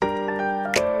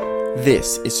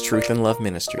This is Truth and Love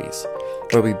Ministries,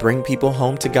 where we bring people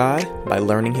home to God by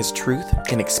learning His truth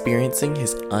and experiencing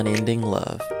His unending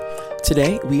love.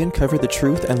 Today, we uncover the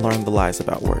truth and learn the lies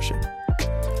about worship.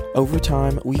 Over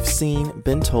time, we've seen,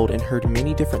 been told, and heard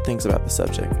many different things about the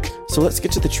subject, so let's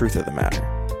get to the truth of the matter.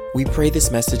 We pray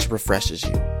this message refreshes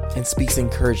you and speaks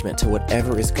encouragement to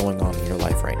whatever is going on in your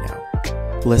life right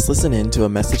now. Let's listen in to a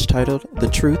message titled, The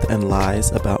Truth and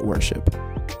Lies About Worship.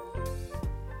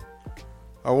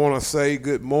 I want to say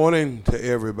good morning to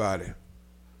everybody.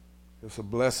 It's a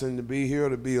blessing to be here,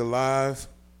 to be alive.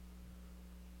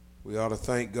 We ought to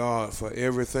thank God for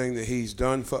everything that He's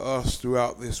done for us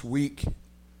throughout this week,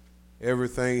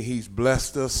 everything He's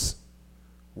blessed us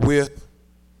with,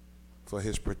 for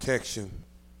His protection,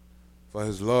 for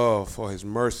His love, for His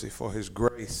mercy, for His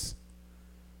grace,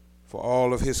 for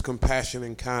all of His compassion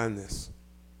and kindness.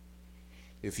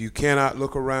 If you cannot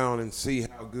look around and see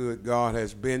how good God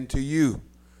has been to you,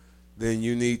 then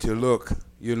you need to look.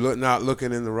 You're not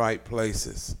looking in the right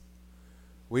places.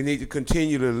 We need to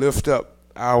continue to lift up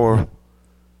our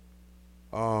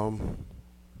frontline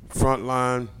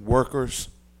workers,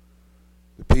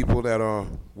 the people that are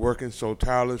working so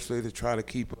tirelessly to try to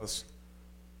keep us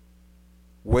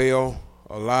well,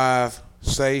 alive,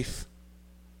 safe.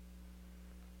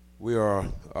 We are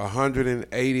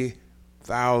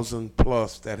 180,000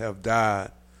 plus that have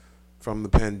died from the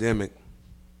pandemic.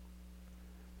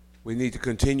 We need to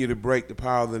continue to break the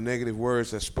power of the negative words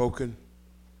that's spoken,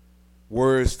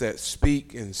 words that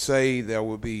speak and say there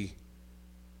will be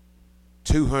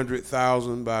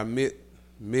 200,000 by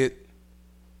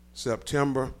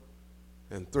mid-September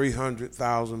and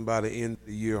 300,000 by the end of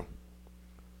the year.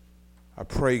 I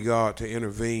pray God to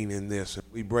intervene in this.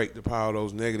 We break the power of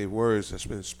those negative words that's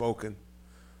been spoken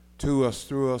to us,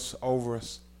 through us, over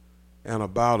us, and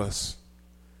about us.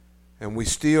 And we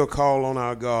still call on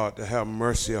our God to have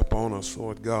mercy upon us,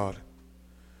 Lord God.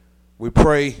 We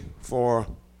pray for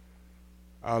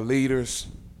our leaders.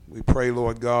 We pray,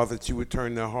 Lord God, that you would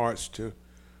turn their hearts to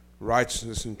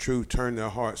righteousness and truth. Turn their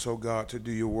hearts, oh God, to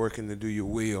do your work and to do your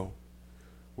will.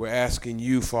 We're asking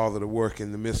you, Father, to work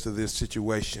in the midst of this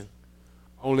situation.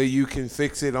 Only you can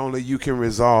fix it. Only you can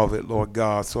resolve it, Lord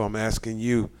God. So I'm asking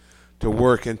you to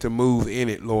work and to move in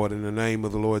it, Lord, in the name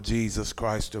of the Lord Jesus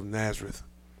Christ of Nazareth.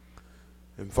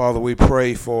 And Father, we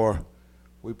pray for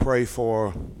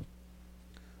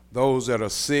those that are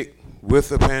sick with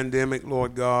the pandemic,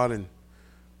 Lord God, and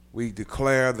we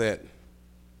declare that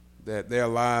their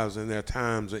lives and their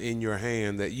times are in your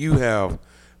hand, that you have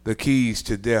the keys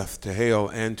to death, to hell,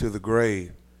 and to the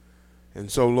grave.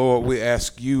 And so, Lord, we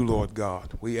ask you, Lord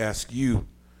God, we ask you,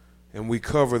 and we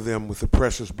cover them with the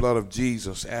precious blood of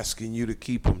Jesus, asking you to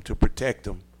keep them, to protect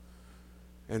them,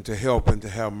 and to help and to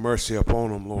have mercy upon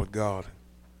them, Lord God.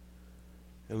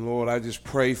 And Lord, I just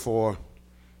pray for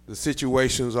the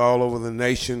situations all over the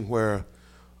nation where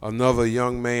another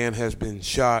young man has been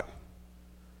shot.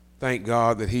 Thank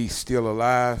God that he's still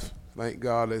alive. Thank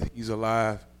God that he's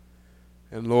alive.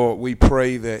 And Lord, we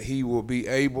pray that he will be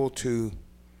able to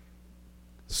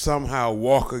somehow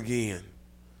walk again.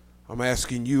 I'm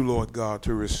asking you, Lord God,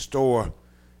 to restore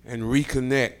and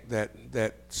reconnect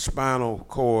that spinal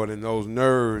cord and those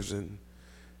nerves and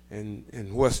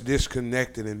what's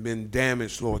disconnected and been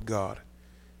damaged, Lord God.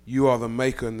 You are the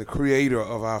maker and the creator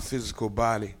of our physical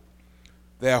body.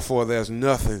 Therefore, there's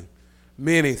nothing.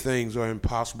 Many things are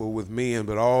impossible with men,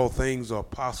 but all things are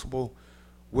possible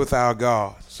with our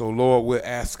God. So, Lord, we're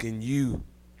asking you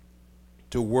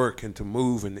to work and to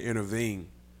move and to intervene.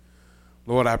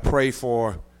 Lord, I pray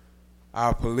for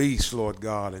our police, Lord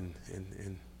God, and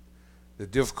the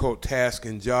difficult tasks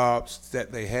and jobs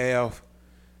that they have.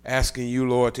 Asking you,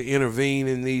 Lord, to intervene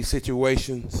in these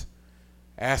situations.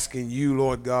 Asking you,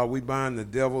 Lord God, we bind the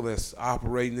devil that's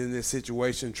operating in this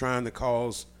situation, trying to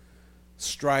cause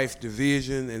strife,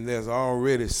 division, and there's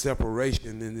already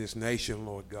separation in this nation,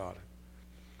 Lord God.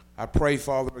 I pray,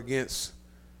 Father, against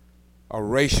a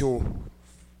racial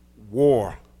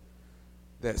war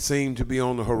that seemed to be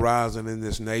on the horizon in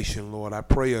this nation, Lord. I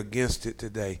pray against it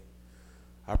today.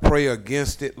 I pray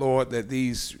against it, Lord, that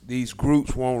these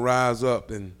groups won't rise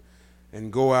up and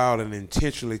go out and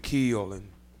intentionally kill. And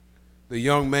the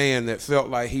young man that felt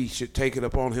like he should take it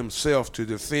upon himself to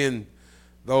defend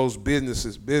those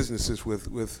businesses with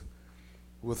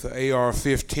the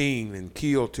AR-15 and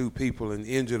kill two people and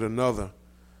injured another.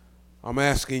 I'm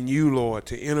asking you, Lord,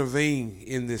 to intervene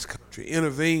in this country.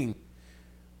 Intervene,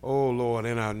 oh Lord,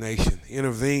 in our nation.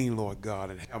 Intervene, Lord God,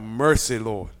 and have mercy,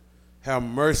 Lord. Have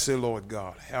mercy, Lord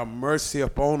God. Have mercy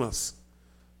upon us.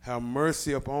 Have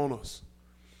mercy upon us.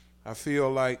 I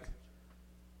feel like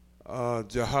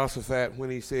Jehoshaphat when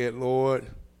he said, Lord,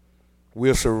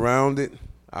 We're surrounded.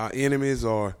 Our enemies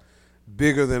are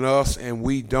bigger than us, and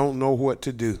we don't know what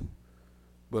to do.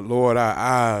 But Lord, our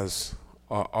eyes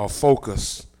are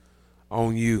focused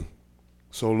on you.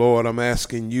 So Lord, I'm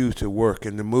asking you to work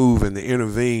and to move and to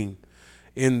intervene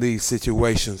in these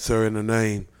situations, sir, in the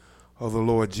name of the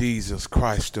Lord Jesus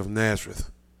Christ of Nazareth.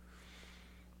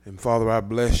 And Father, I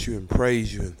bless you and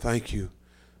praise you and thank you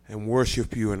and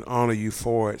worship you and honor you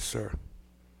for it, sir.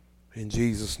 In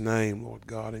Jesus' name, Lord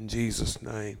God, in Jesus'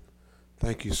 name.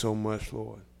 Thank you so much,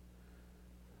 Lord.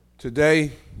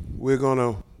 Today, we're going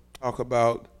to talk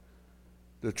about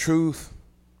the truth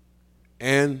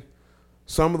and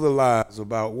some of the lies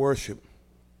about worship.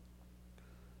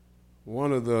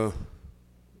 Worship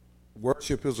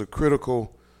is a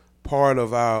critical part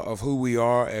of who we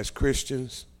are as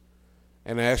Christians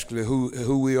and actually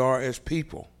who we are as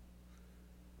people.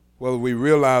 Whether we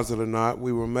realize it or not,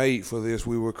 we were made for this.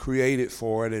 We were created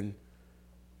for it, and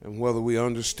whether we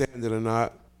understand it or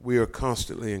not, we are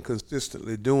constantly and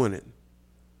consistently doing it.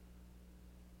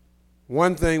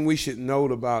 One thing we should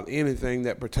note about anything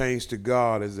that pertains to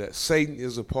God is that Satan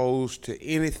is opposed to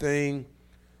anything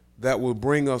that will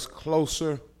bring us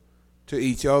closer to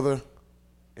each other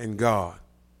and God.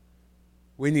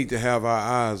 We need to have our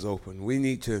eyes open. We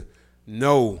need to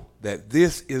know that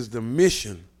this is the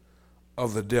mission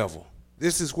of the devil.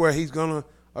 This is where he's going to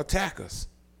attack us.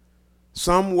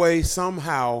 Some way,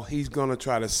 somehow, he's going to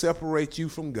try to separate you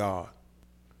from God.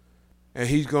 And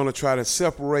he's going to try to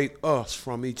separate us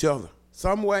from each other.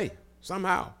 Some way,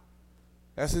 somehow.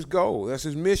 That's his goal. That's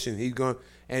his mission. He's going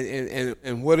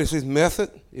and what is his method?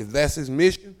 If that's his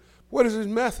mission, what is his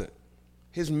method?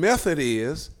 His method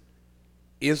is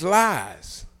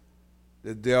lies.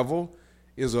 The devil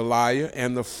is a liar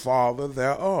and the father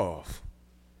thereof.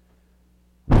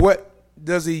 What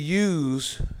does he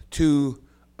use to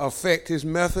affect his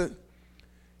method?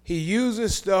 He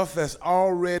uses stuff that's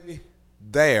already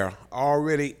there,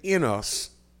 already in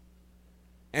us,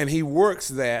 and he works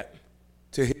that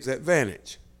to his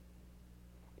advantage.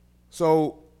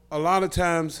 So a lot of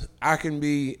times I can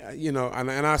be, and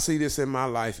I see this in my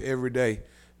life every day,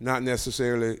 not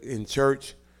necessarily in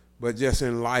church, but just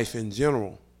in life in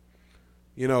general.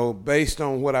 Based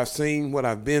on what I've seen, what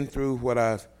I've been through,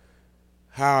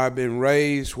 how I've been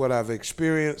raised, what I've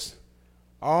experienced,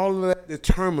 all of that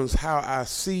determines how I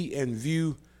see and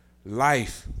view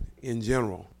life in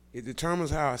general. It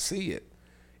determines how I see it.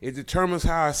 It determines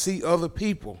how I see other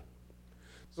people.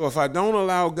 So if I don't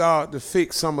allow God to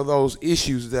fix some of those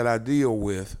issues that I deal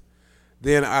with,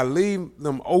 then I leave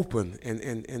them open,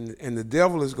 and the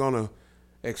devil is going to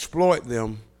exploit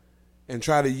them and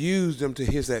try to use them to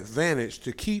his advantage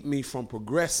to keep me from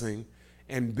progressing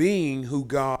and being who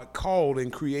God called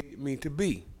and created me to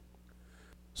be.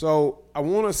 So I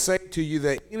want to say to you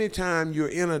that anytime you're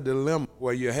in a dilemma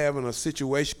where you're having a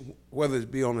situation, whether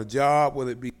it be on a job,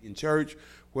 whether it be in church,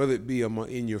 whether it be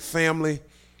in your family,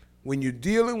 when you're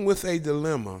dealing with a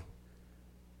dilemma,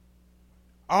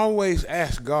 always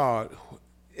ask God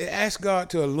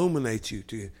to illuminate you,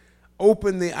 to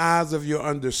open the eyes of your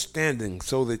understanding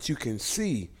so that you can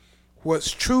see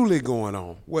what's truly going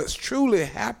on, what's truly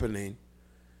happening,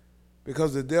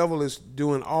 because the devil is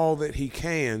doing all that he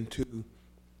can to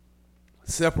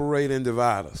separate and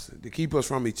divide us, to keep us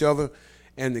from each other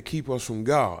and to keep us from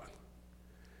God.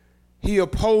 He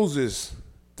opposes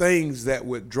things that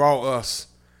would draw us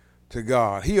to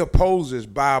God. He opposes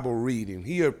Bible reading.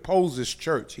 He opposes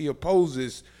church. He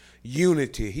opposes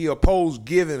unity. He opposes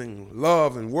giving,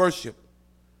 love, and worship.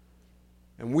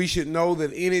 And we should know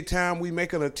that anytime we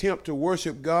make an attempt to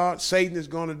worship God, Satan is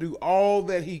going to do all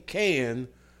that he can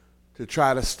to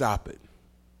try to stop it.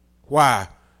 Why?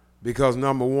 Because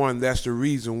number one, that's the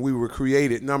reason we were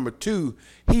created. Number two,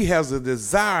 he has a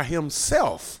desire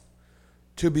himself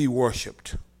to be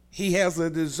worshiped. He has a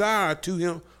desire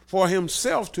for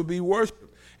himself to be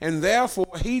worshiped. And therefore,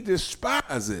 he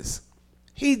despises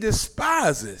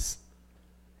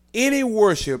any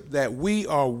worship that we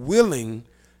are willing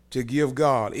to give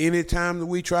God. Anytime that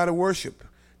we try to worship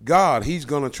God, he's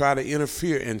going to try to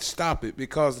interfere and stop it,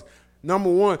 because number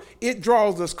one, it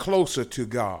draws us closer to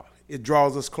God. It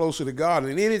draws us closer to God.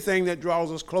 And anything that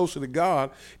draws us closer to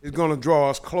God is going to draw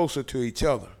us closer to each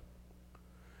other.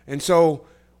 And so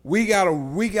we gotta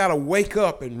wake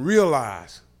up and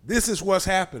realize this is what's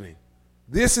happening.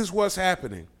 This is what's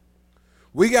happening.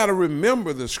 We got to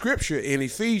remember the scripture in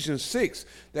Ephesians 6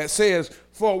 that says,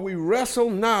 "For we wrestle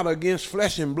not against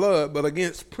flesh and blood, but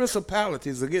against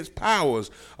principalities, against powers,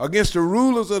 against the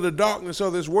rulers of the darkness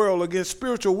of this world, against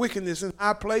spiritual wickedness in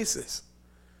high places."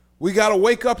 We got to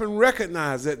wake up and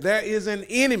recognize that there is an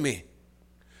enemy.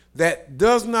 that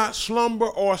does not slumber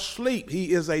or sleep.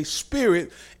 He is a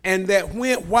spirit, and that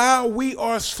while we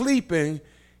are sleeping,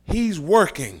 he's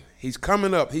working. He's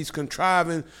coming up. He's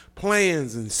contriving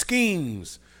plans and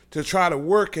schemes to try to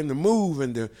work and to move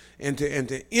and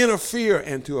to interfere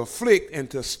and to afflict and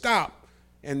to stop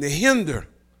and to hinder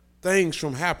things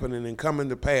from happening and coming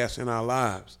to pass in our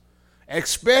lives,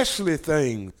 especially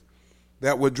things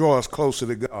that would draw us closer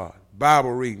to God.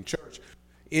 Bible reading, church,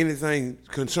 anything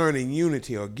concerning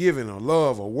unity or giving or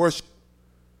love or worship.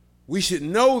 We should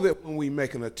know that when we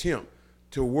make an attempt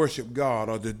to worship God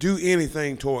or to do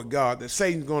anything toward God, that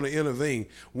Satan's going to intervene.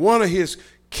 One of his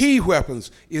key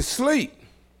weapons is sleep.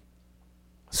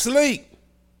 Sleep.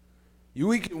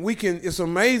 We can. It's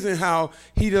amazing how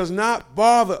he does not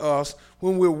bother us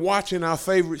when we're watching our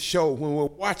favorite show, when we're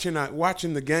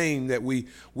watching the game that we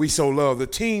so love, the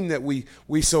team that we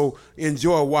so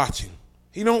enjoy watching.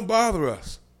 He don't bother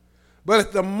us. But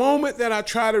at the moment that I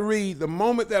try to read, the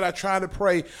moment that I try to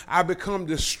pray, I become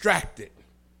distracted.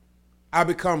 I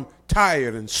become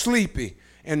tired and sleepy,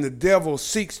 and the devil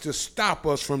seeks to stop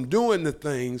us from doing the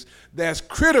things that's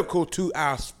critical to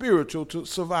our spiritual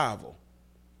survival.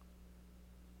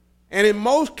 And in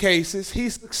most cases, he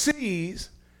succeeds,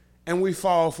 and we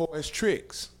fall for his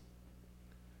tricks.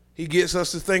 He gets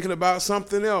us to thinking about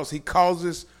something else. He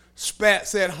causes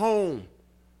spats at home,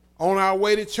 on our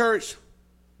way to church,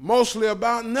 mostly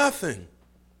about nothing.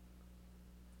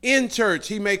 In church,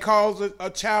 he may cause a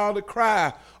child to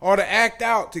cry or to act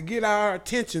out to get our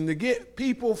attention, to get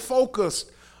people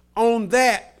focused on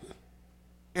that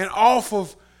and off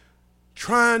of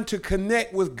trying to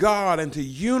connect with God and to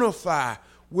unify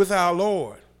with our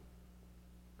Lord.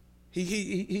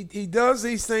 He does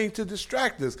these things to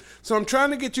distract us. So I'm trying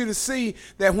to get you to see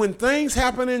that when things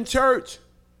happen in church,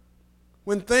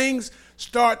 when things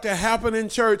start to happen in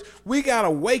church, we got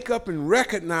to wake up and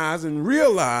recognize and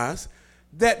realize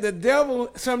that the devil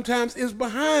sometimes is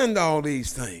behind all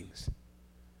these things.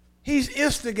 He's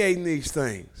instigating these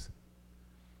things.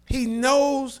 He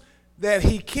knows that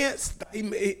he can't,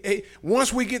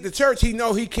 once we get to church, he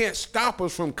knows he can't stop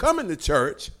us from coming to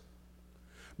church.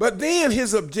 But then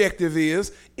his objective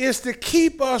is to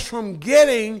keep us from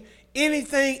getting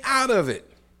anything out of it.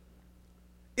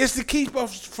 It's to keep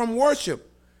us from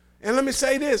worship. And let me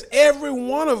say this, every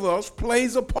one of us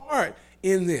plays a part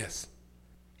in this.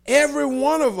 Every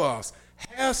one of us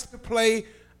has to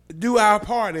do our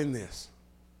part in this.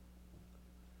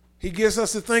 He gets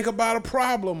us to think about a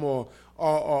problem or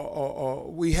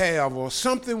we have or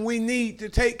something we need to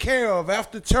take care of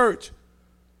after church.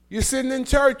 You're sitting in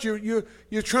church, you're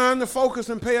trying to focus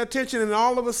and pay attention, and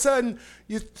all of a sudden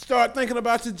you start thinking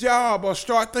about your job or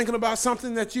start thinking about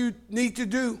something that you need to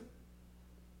do.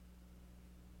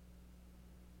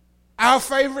 Our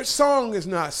favorite song is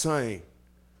not sang.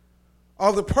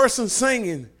 Or the person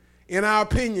singing, in our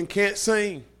opinion, can't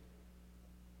sing.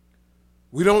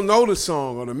 We don't know the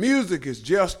song, or the music is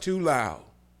just too loud.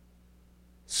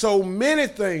 So many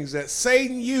things that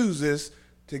Satan uses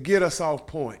to get us off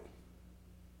point.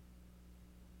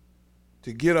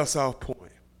 To get us off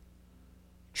point.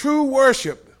 True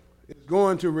worship is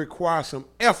going to require some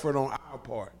effort on our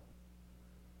part.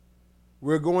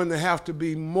 We're going to have to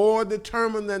be more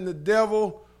determined than the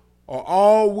devil, or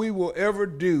all we will ever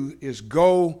do is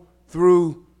go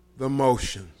through the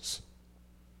motions.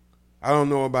 I don't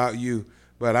know about you,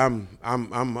 but I'm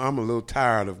a little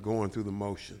tired of going through the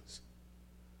motions.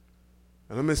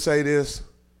 And let me say this,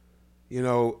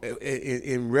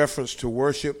 in reference to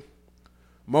worship,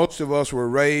 most of us were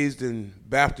raised in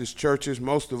Baptist churches.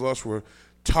 Most of us were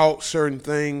taught certain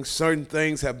things. Certain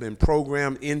things have been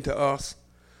programmed into us.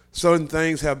 Certain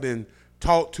things have been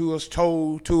taught to us,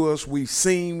 told to us, we've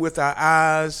seen with our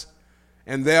eyes,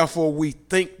 and therefore we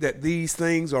think that these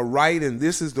things are right and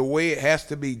this is the way it has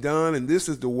to be done and this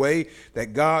is the way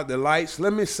that God delights.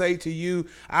 Let me say to you,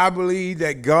 I believe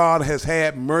that God has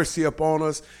had mercy upon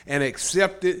us and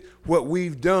accepted what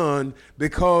we've done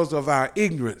because of our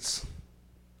ignorance.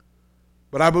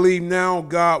 But I believe now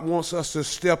God wants us to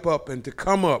step up and to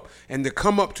come up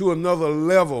to another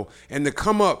level and to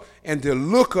come up and to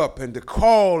look up and to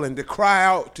call and to cry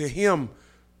out to him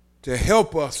to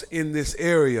help us in this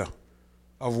area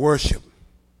of worship,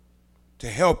 to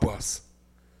help us.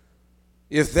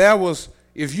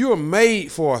 If you're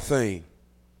made for a thing,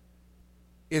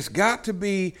 it's got to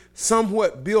be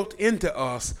somewhat built into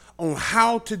us on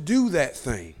how to do that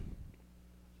thing.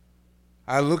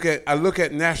 I look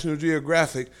at National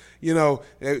Geographic,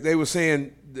 they were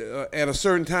saying at a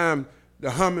certain time,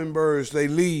 the hummingbirds, they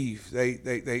leave,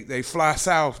 they fly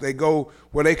south, they go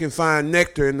where they can find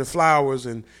nectar in the flowers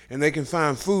and they can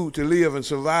find food to live and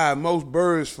survive. Most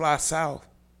birds fly south.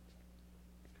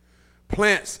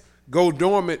 plants go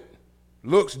dormant,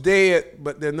 looks dead,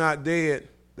 but they're not dead.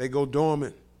 They go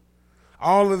dormant.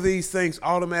 All of these things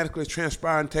automatically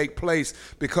transpire and take place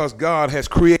because God has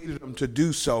created them to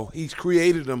do so. He's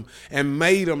created them and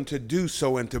made them to do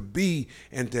so and to be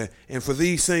and for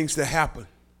these things to happen.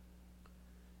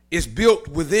 It's built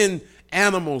within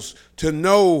animals to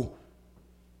know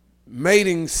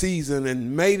mating season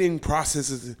and mating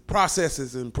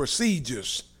processes and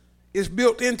procedures. It's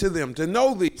built into them to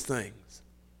know these things.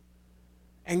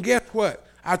 And guess what?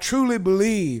 I truly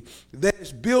believe that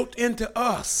it's built into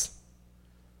us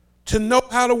to know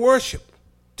how to worship,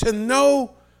 to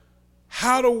know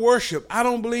how to worship. I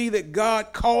don't believe that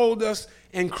God called us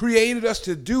and created us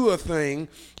to do a thing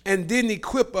and didn't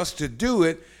equip us to do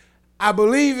it. I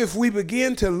believe if we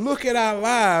begin to look at our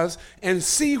lives and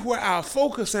see where our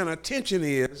focus and attention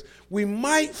is, we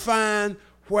might find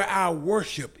where our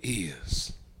worship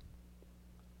is.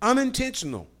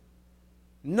 Unintentional,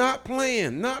 not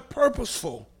planned, not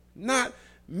purposeful, not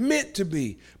meant to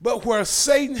be, but where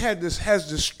Satan has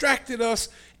distracted us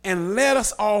and led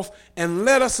us off and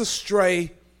led us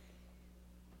astray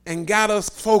and got us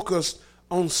focused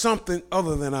on something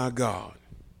other than our God.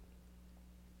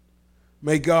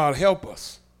 May God help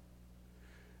us.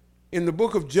 In the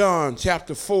book of John,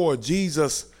 chapter 4,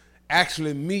 Jesus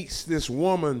actually meets this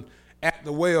woman at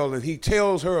the well, and he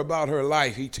tells her about her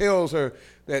life. He tells her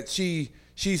that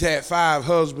she's had 5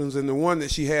 husbands, and the one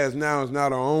that she has now is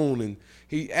not her own. And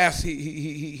he asked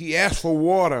for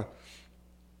water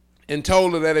and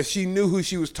told her that if she knew who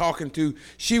she was talking to,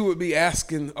 she would be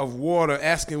asking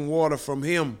water from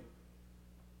him.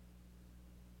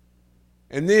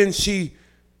 And then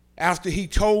after he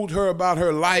told her about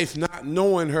her life, not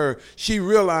knowing her, she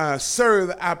realized,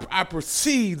 "Sir, I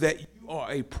perceive that you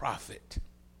are a prophet."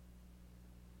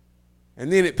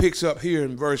 And then it picks up here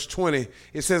in verse 20.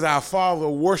 It says, "Our father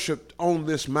worshiped on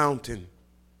this mountain.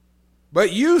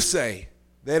 But you say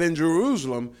that in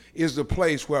Jerusalem is the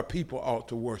place where people ought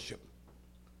to worship."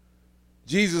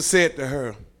 Jesus said to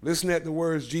her, listen at the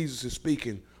words Jesus is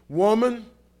speaking, "Woman,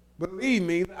 believe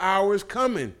me, the hour is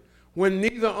coming when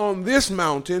neither on this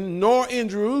mountain nor in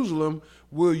Jerusalem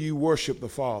will you worship the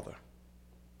Father.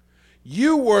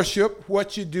 You worship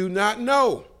what you do not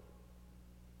know."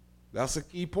 That's a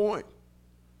key point.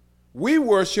 We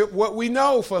worship what we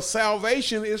know, for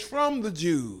salvation is from the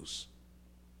Jews.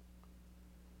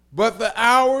 But the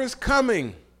hour is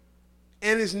coming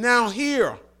and is now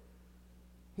here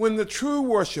when the true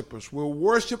worshipers will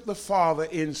worship the Father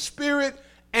in spirit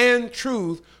and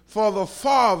truth. For the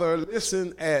Father,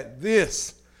 listen at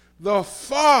this, the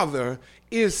Father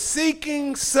is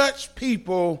seeking such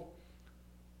people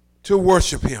to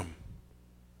worship him.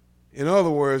 In other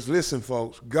words, listen,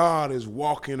 folks, God is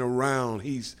walking around.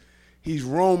 He's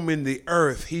roaming the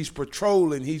earth. He's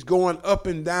patrolling. He's going up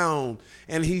and down,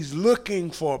 and he's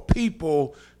looking for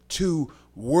people to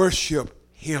worship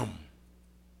him.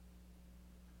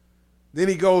 Then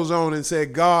he goes on and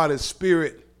said, God is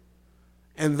spirit,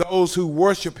 and those who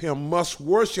worship him must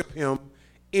worship him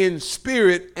in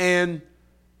spirit and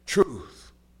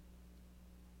truth.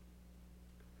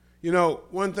 You know,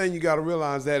 one thing you got to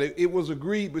realize that it was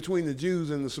agreed between the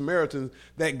Jews and the Samaritans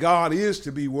that God is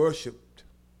to be worshiped.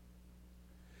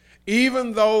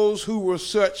 Even those who were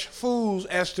such fools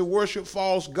as to worship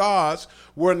false gods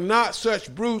were not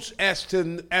such brutes as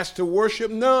to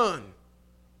worship none.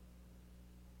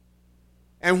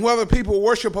 And whether people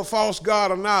worship a false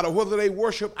god or not, or whether they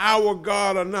worship our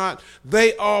God or not,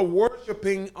 they are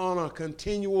worshiping on a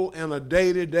continual and a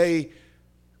day-to-day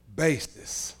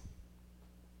basis.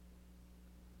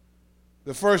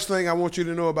 The first thing I want you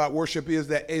to know about worship is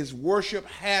that worship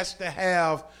has to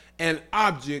have an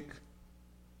object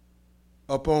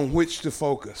upon which to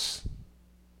focus.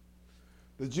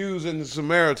 The Jews and the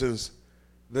Samaritans,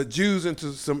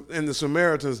 and the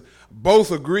Samaritans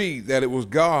both agreed that it was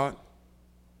God.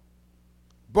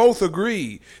 Both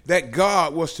agreed that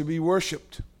God was to be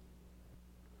worshiped.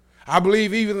 I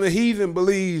believe even the heathen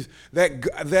believe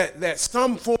that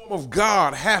some form of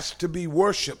God has to be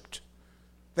worshiped.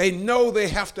 They know they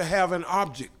have to have an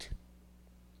object.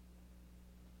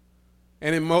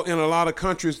 And in a lot of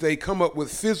countries, they come up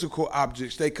with physical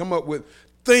objects. They come up with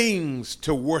things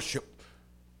to worship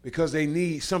because they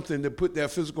need something to put their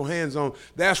physical hands on.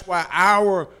 That's why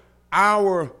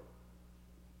our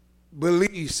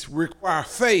beliefs require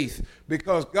faith,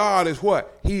 because God is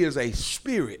what? He is a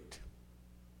spirit.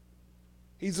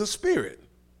 He's a spirit.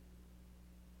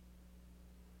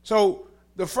 So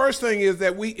the first thing is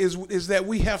that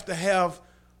we have to have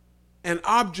an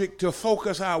object to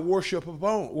focus our worship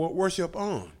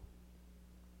on.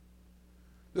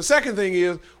 The second thing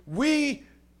is we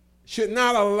should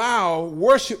not allow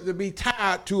worship to be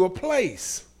tied to a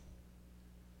place.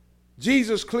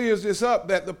 Jesus clears this up,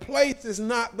 that the place is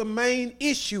not the main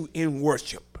issue in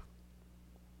worship.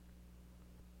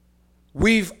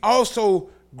 We've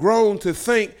also grown to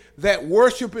think that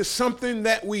worship is something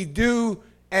that we do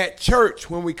at church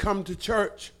when we come to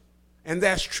church. And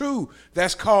that's true.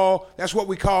 That's what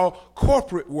we call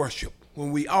corporate worship,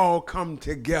 when we all come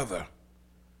together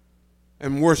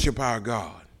and worship our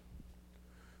God.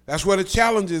 That's where the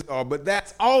challenges are, but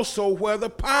that's also where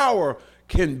the power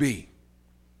can be.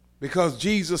 Because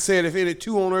Jesus said, if any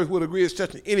two on earth would agree as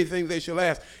touching anything they shall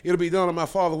ask, it'll be done of my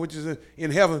Father which is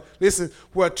in heaven. Listen,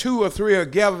 where two or three are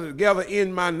gathered together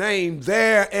in my name,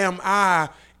 there am I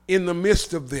in the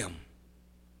midst of them.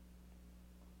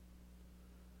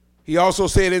 He also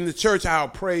said in the church, I'll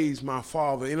praise my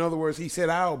Father. In other words, he said,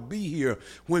 I'll be here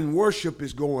when worship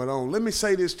is going on. Let me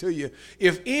say this to you.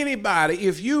 If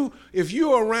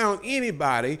you're around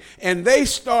anybody and they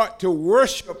start to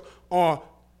worship, or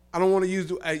I don't want to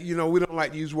use, we don't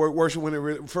like to use the word worship when it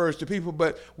refers to people,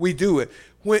 but we do it.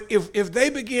 If they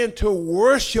begin to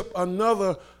worship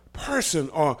another person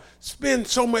or spend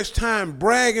so much time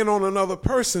bragging on another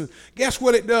person, guess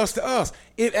what it does to us?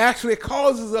 It actually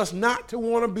causes us not to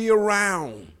want to be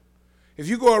around. If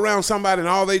you go around somebody and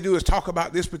all they do is talk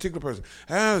about this particular person,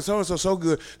 so-and-so so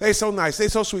good, they so nice, they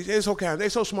so sweet, they so kind, they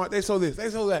so smart, they so this, they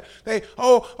so that, they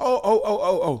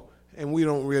and we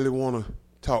don't really want to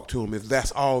talk to them if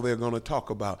that's all they're going to talk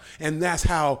about. And that's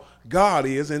how God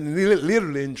is, and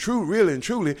literally and really and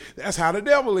truly, that's how the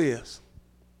devil is.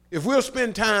 If we'll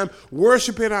spend time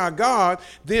worshiping our God,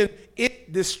 then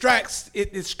it discourages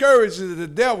the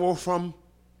devil from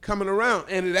coming around,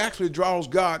 and it actually draws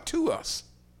God to us.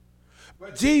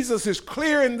 But Jesus is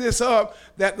clearing this up,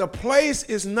 that the place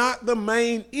is not the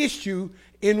main issue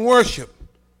in worship.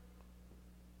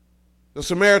 The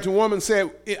Samaritan woman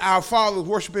said, our fathers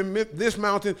worship in this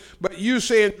mountain, but you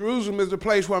say in Jerusalem is the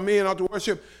place where men ought to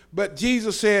worship. But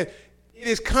Jesus said, it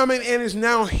is coming and is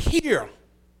now here.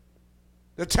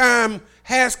 The time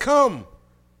has come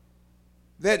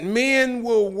that men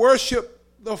will worship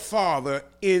the Father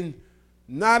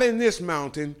not in this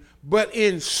mountain, but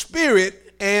in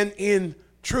spirit and in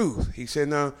truth. He said,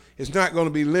 now, it's not going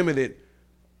to be limited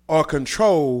or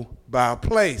controlled by a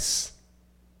place.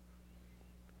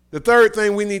 The third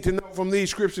thing we need to know from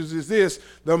these scriptures is this: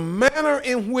 the manner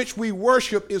in which we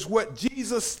worship is what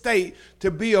Jesus states to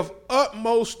be of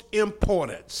utmost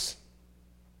importance.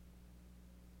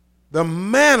 The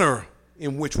manner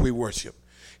in which we worship.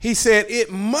 He said it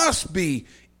must be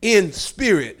in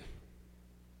spirit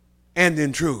and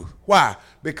in truth. Why?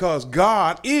 Because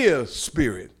God is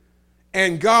spirit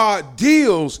and God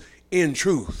deals in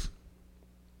truth.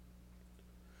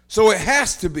 So it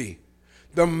has to be.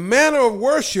 The manner of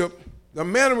worship, the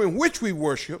manner in which we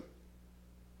worship,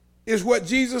 is what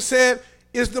Jesus said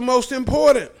is the most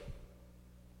important.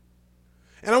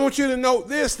 And I want you to note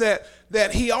this,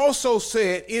 that he also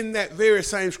said in that very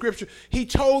same scripture, he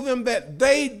told them that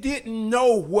they didn't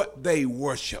know what they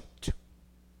worshiped.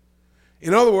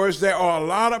 In other words, there are a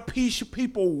lot of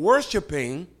people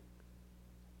worshiping,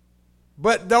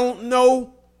 but don't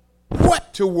know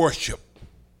what to worship.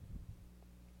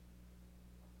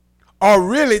 Or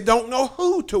really don't know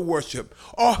who to worship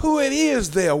or who it is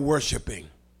they're worshiping.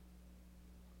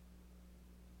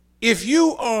 If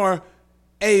you are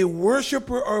a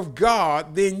worshiper of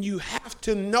God, then you have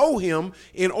to know him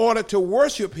in order to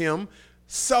worship him.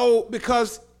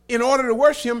 Because in order to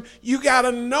worship him, you got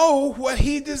to know what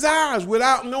he desires.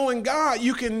 Without knowing God,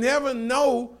 you can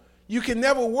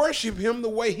never worship him the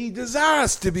way he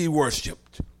desires to be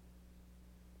worshiped.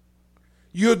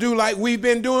 You'll do like we've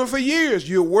been doing for years.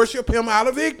 You'll worship him out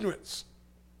of ignorance.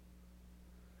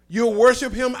 You'll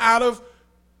worship him out of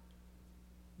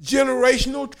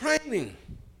generational training.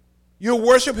 You'll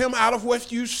worship him out of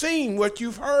what you've seen, what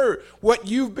you've heard, what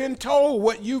you've been told,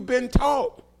 what you've been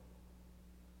taught.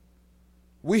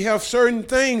 We have certain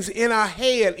things in our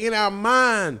head, in our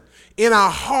mind, in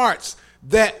our hearts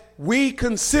that we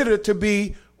consider to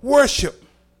be worship.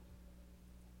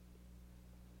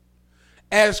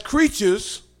 As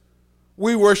creatures,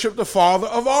 we worship the Father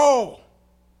of all.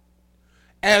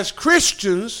 As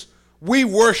Christians, we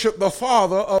worship the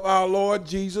Father of our Lord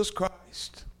Jesus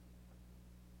Christ.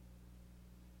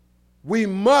 We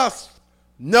must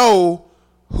know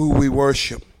who we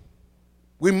worship.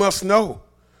 We must know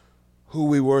who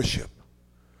we worship.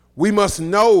 We must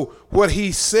know what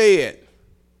he said.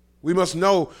 We must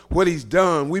know what he's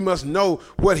done. We must know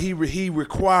what he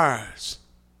requires.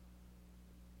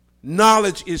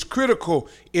 Knowledge is critical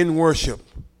in worship.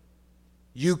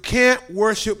 You can't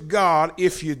worship God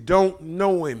if you don't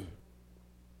know him.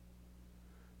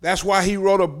 That's why he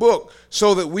wrote a book,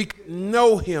 so that we could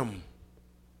know him.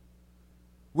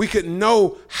 We could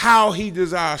know how he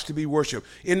desires to be worshiped.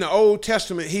 In the Old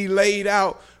Testament, he laid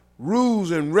out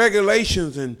rules and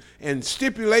regulations and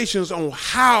stipulations on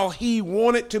how he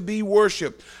wanted to be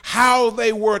worshiped, how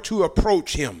they were to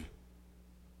approach him.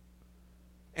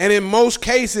 And in most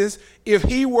cases, if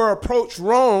he were approached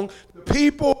wrong, the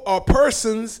people or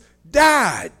persons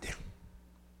died.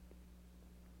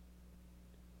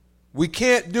 We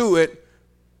can't do it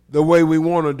the way we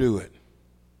want to do it.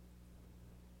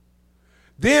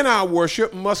 Then our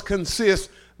worship must consist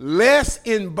less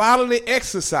in bodily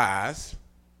exercise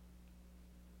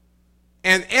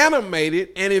and animated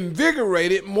and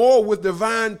invigorated more with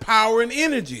divine power and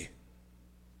energy.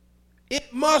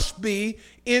 It must be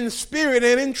in spirit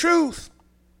and in truth.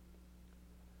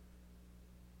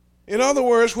 In other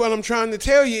words, what I'm trying to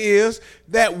tell you is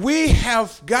that we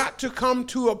have got to come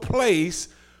to a place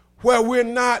where we're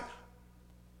not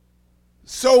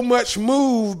so much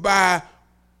moved by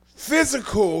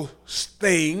physical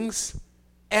things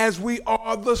as we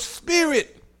are the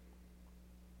spirit.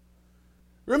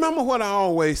 Remember what I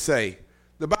always say.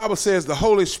 The Bible says the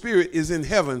Holy Spirit is in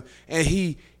heaven, and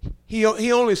he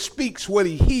only speaks what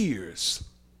he hears.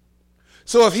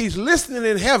 So if he's listening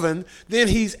in heaven, then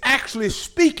he's actually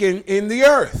speaking in the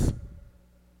earth.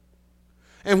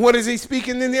 And what is he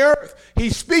speaking in the earth?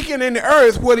 He's speaking in the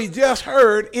earth what he just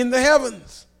heard in the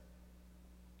heavens.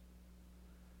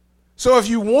 So if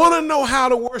you want to know how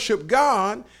to worship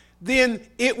God, then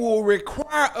it will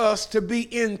require us to be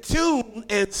in tune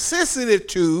and sensitive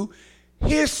to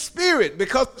his spirit,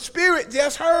 because the spirit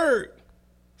just heard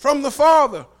from the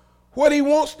Father what he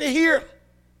wants to hear,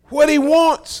 what he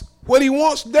wants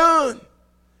done,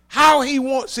 how he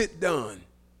wants it done.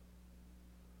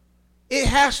 It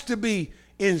has to be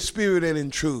in spirit and in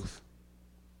truth.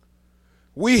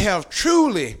 We have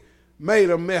truly made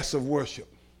a mess of worship.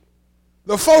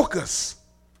 The focus,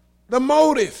 the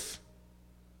motive.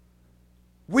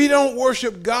 We don't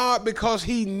worship God because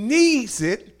he needs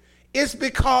it. It's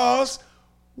because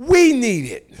we need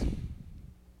it.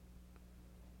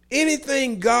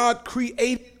 Anything God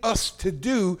created us to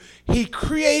do, he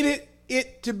created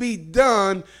it to be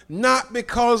done not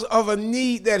because of a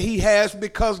need that he has,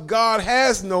 because God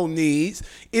has no needs.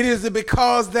 It is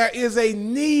because there is a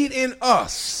need in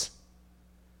us.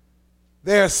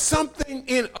 There's something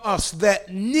in us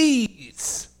that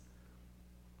needs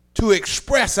to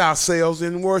express ourselves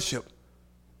in worship.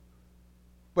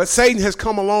 But Satan has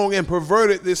come along and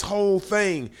perverted this whole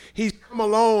thing. He's come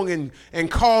along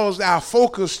and caused our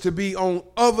focus to be on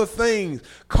other things,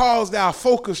 caused our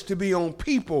focus to be on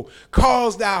people,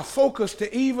 caused our focus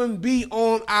to even be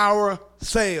on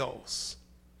ourselves,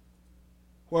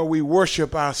 where we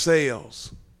worship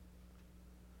ourselves.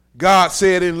 God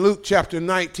said in Luke chapter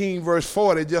 19, verse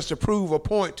 40, just to prove a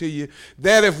point to you,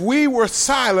 that if we were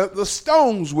silent, the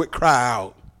stones would cry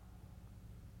out.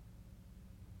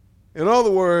 In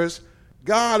other words,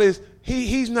 God is,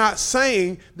 he's not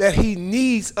saying that he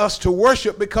needs us to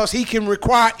worship because he can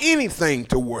require anything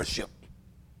to worship.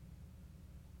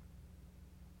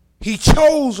 He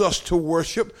chose us to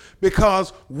worship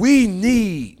because we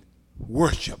need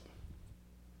worship.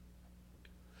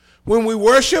 When we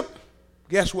worship,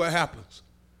 guess what happens?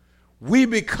 We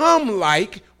become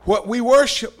like what we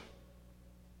worship.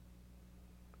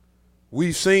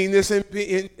 We've seen this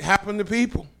happen to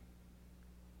people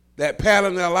that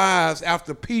pattern their lives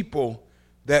after people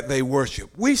that they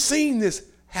worship. We've seen this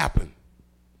happen.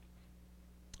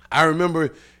 I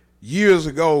remember years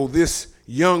ago, this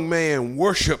young man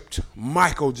worshiped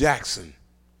Michael Jackson.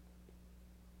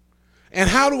 And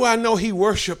how do I know he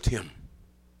worshiped him?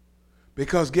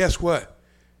 Because guess what?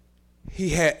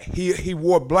 He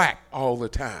wore black all the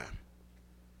time.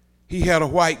 He had a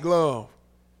white glove.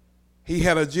 He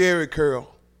had a jerry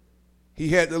curl. He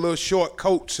had the little short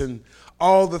coats and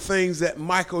all the things that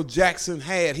Michael Jackson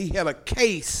had. He had a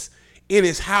case in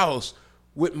his house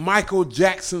with Michael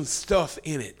Jackson stuff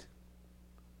in it.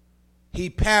 He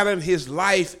patterned his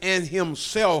life and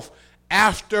himself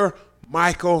after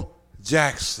Michael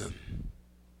Jackson.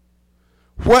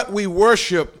 What we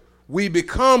worship, we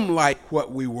become like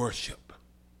what we worship.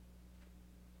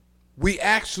 We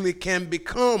actually can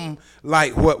become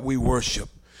like what we worship.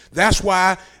 That's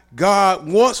why God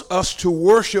wants us to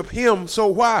worship him. So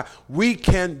why? We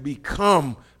can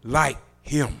become like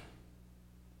him.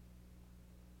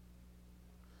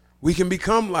 We can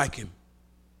become like him.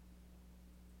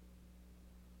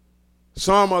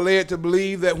 Some are led to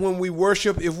believe that when we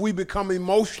worship, if we become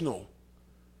emotional,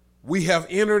 we have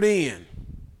entered in.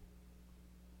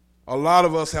 A lot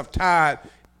of us have tied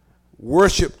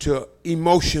worship to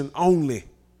emotion only.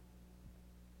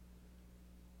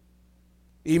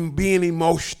 even being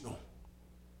emotional.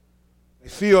 They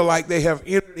feel like they have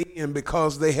entered in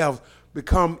because they have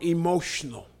become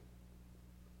emotional.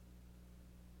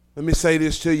 Let me say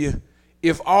this to you.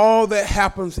 If all that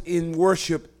happens in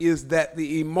worship is that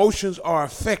the emotions are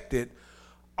affected,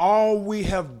 all we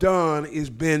have done is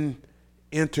been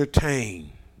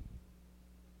entertained.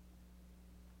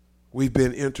 We've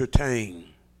been entertained.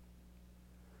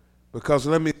 Because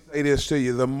let me say this to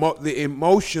you, the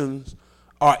emotions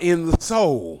are in the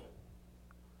soul.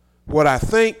 What I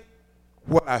think,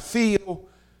 what I feel,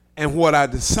 and what I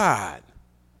decide.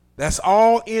 That's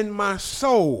all in my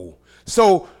soul.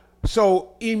 So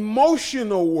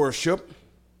emotional worship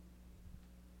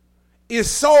is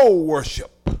soul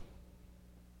worship.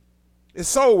 It's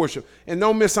soul worship. And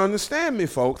don't misunderstand me,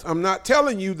 folks. I'm not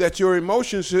telling you that your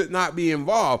emotions should not be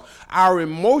involved. Our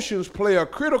emotions play a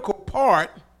critical part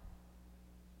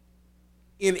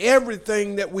in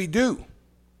everything that we do.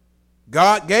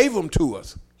 God gave them to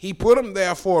us. He put them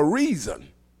there for a reason.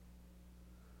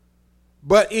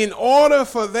 But in order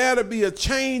for there to be a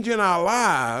change in our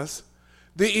lives,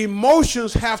 the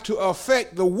emotions have to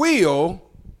affect the will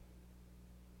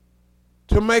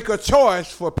to make a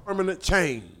choice for permanent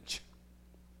change.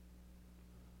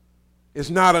 It's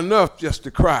not enough just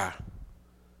to cry.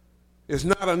 It's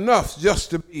not enough just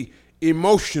to be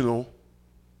emotional.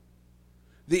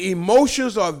 The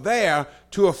emotions are there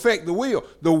to affect the will.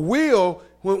 The will,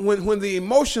 when the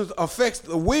emotions affects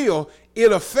the will,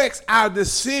 it affects our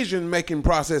decision-making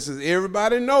processes.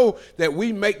 Everybody know that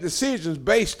we make decisions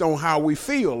based on how we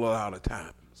feel a lot of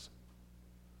times.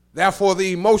 Therefore,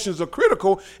 the emotions are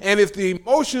critical, and if the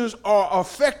emotions are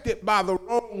affected by the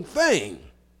wrong thing,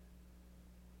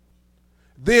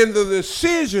 then the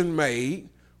decision made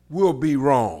will be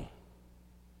wrong.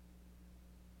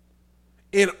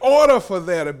 In order for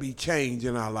there to be change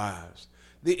in our lives,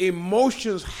 the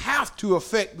emotions have to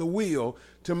affect the will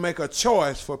to make a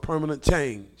choice for permanent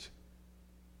change.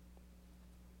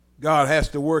 God has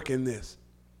to work in this.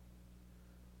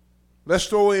 Let's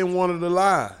throw in one of the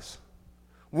lies.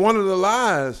 One of the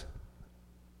lies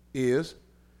is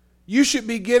you should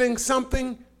be getting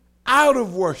something out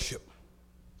of worship.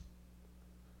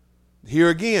 Here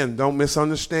again, don't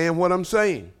misunderstand what I'm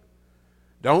saying.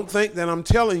 Don't think that I'm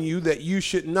telling you that you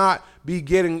should not be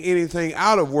getting anything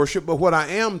out of worship, but what I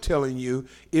am telling you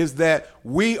is that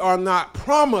we are not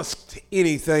promised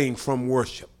anything from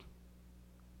worship.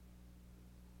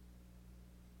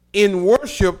 In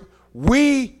worship,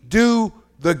 we do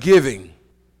the giving.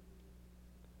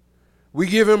 We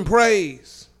give him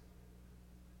praise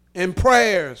and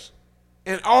prayers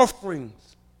and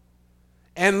offerings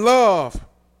and love,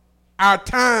 our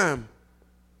time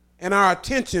and our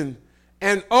attention,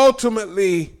 and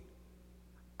ultimately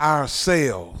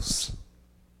ourselves.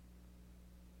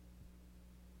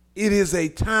 It is a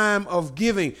time of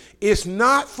giving. It's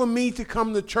not for me to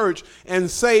come to church and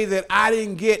say that I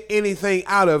didn't get anything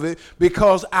out of it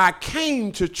because I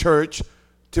came to church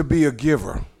to be a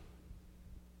giver.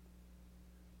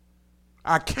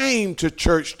 I came to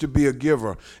church to be a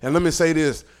giver. And let me say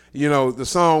this. You know, the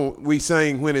song we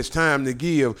sing, When It's Time to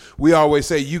Give, we always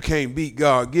say you can't beat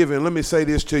God giving. Let me say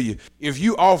this to you. If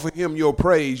you offer him your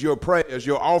praise, your prayers,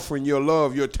 your offering, your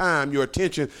love, your time, your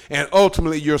attention, and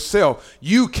ultimately yourself,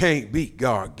 you can't beat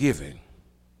God giving.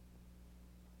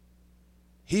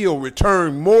 He'll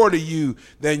return more to you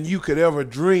than you could ever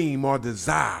dream or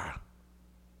desire.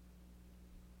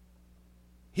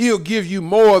 He'll give you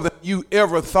more than you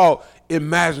ever thought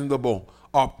imaginable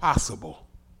or possible.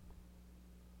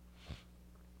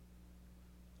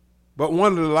 But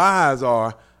one of the lies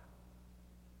are,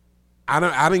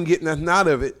 I didn't get nothing out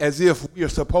of it, as if you're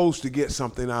supposed to get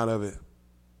something out of it.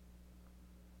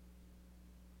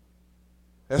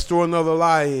 Let's throw another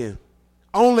lie in.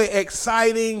 Only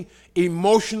exciting,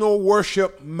 emotional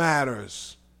worship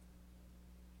matters.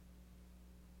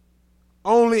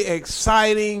 Only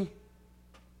exciting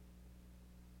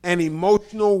and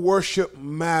emotional worship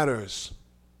matters.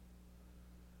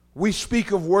 We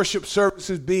speak of worship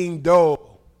services being dull,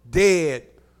 dead,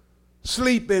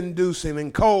 sleep-inducing,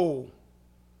 and cold.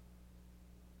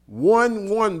 One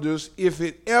wonders if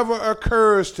it ever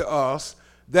occurs to us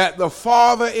that the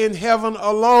Father in heaven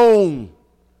alone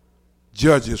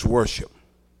judges worship.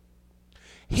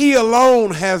 He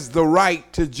alone has the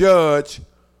right to judge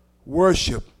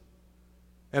worship.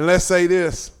 And let's say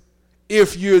this,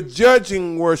 if you're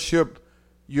judging worship,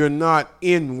 you're not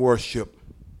in worship.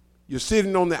 You're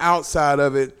sitting on the outside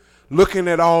of it, looking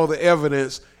at all the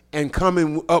evidence and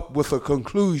coming up with a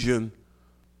conclusion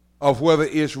of whether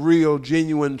it's real,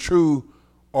 genuine, true,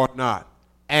 or not.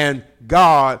 And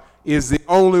God is the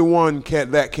only one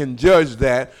that can judge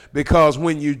that, because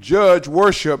when you judge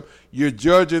worship, you're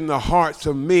judging the hearts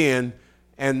of men,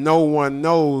 and no one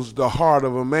knows the heart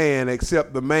of a man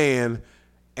except the man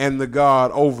and the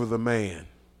God over the man.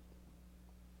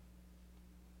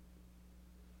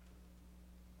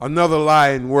 Another lie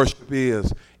in worship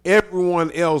is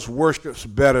everyone else worships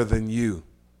better than you.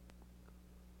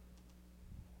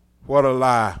 What a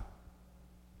lie.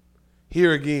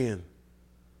 Here again,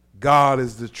 God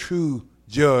is the true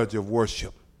judge of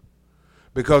worship.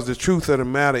 Because the truth of the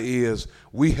matter is,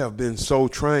 we have been so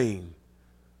trained,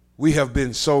 we have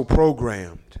been so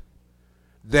programmed,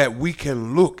 that we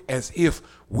can look as if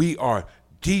we are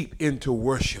deep into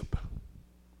worship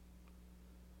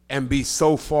and be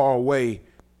so far away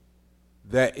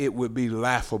that it would be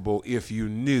laughable if you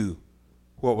knew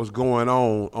what was going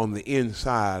on the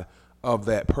inside of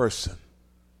that person.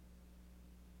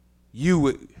 You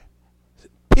would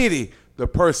pity the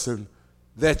person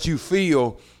that you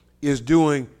feel is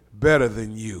doing better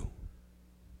than you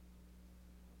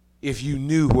if you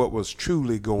knew what was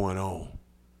truly going on.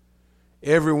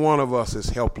 Every one of us is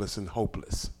helpless and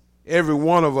hopeless. Every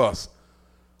one of us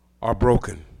are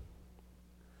broken.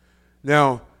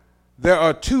 Now, there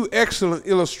are two excellent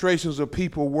illustrations of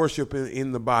people worshiping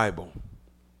in the Bible.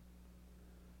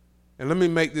 And let me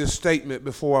make this statement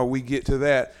before we get to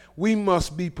that. We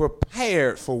must be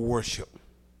prepared for worship.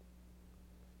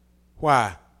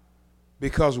 Why?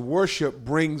 Because worship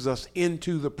brings us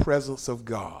into the presence of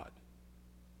God.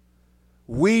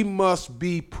 We must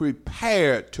be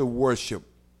prepared to worship,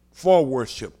 for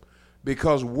worship,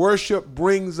 because worship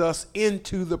brings us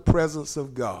into the presence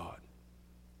of God.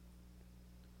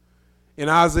 In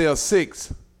Isaiah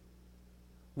 6,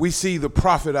 we see the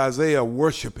prophet Isaiah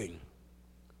worshiping.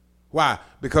 Why?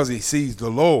 Because he sees the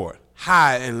Lord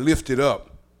high and lifted up.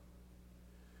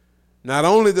 Not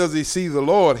only does he see the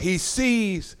Lord, he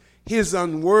sees his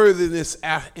unworthiness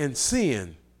and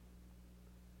sin.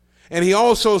 And he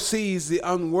also sees the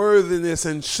unworthiness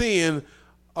and sin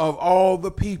of all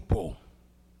the people.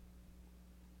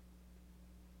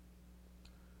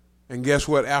 And guess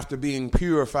what? After being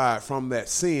purified from that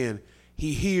sin,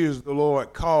 he hears the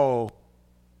Lord's call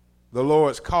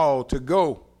to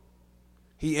go.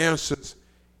 He answers,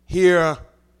 "Here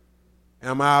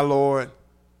am I, Lord,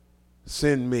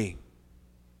 send me."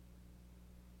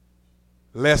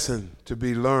 Lesson to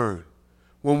be learned.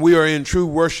 When we are in true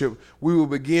worship, we will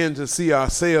begin to see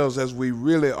ourselves as we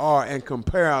really are and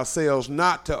compare ourselves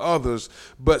not to others,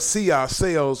 but see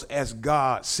ourselves as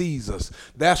God sees us.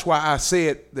 That's why I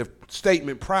said the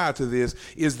statement prior to this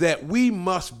is that we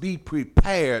must be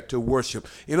prepared to worship.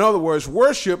 In other words,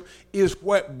 worship is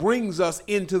what brings us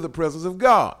into the presence of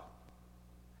God.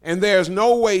 And there's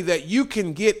no way that you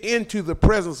can get into the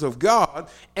presence of God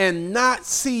and not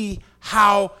see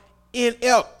how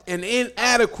inept and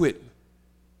inadequate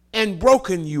and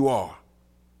broken you are.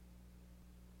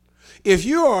 If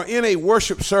you are in a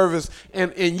worship service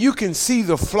and you can see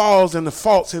the flaws and the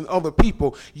faults in other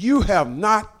people, you have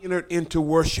not entered into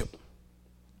worship.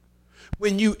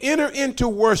 When you enter into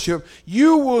worship,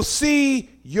 you will see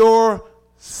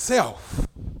yourself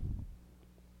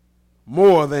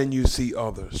more than you see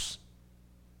others.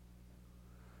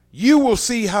 You will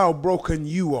see how broken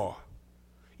you are.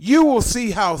 You will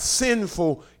see how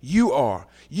sinful you are.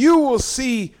 You will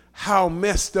see how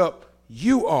messed up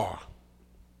you are.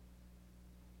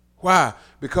 Why?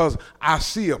 Because I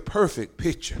see a perfect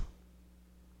picture.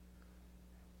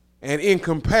 And in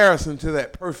comparison to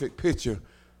that perfect picture,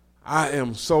 I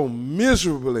am so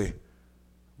miserably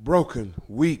broken,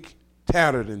 weak,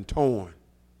 tattered, and torn.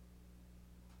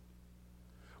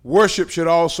 Worship should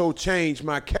also change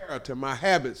my character, my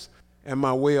habits, and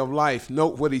my way of life.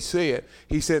 Note what he said.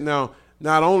 He said, now,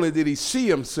 not only did he see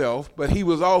himself, but he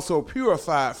was also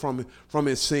purified from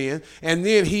his sin. And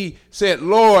then he said,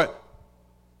 "Lord,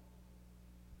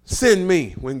 send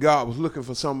me," when God was looking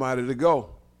for somebody to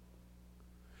go.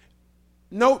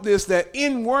 Note this, that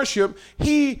in worship,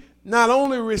 he not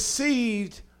only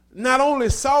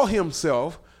saw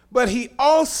himself, but he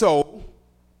also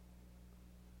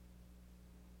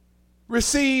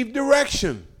received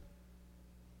direction,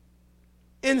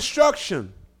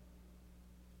 instruction.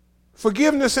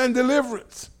 Forgiveness and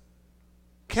deliverance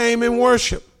came in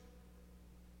worship.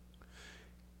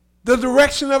 The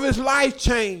direction of his life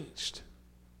changed.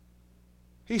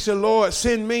 He said, "Lord,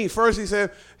 send me." First he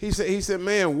said,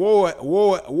 "Man, woe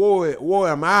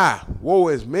am I, woe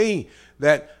is me,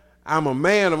 that I'm a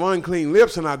man of unclean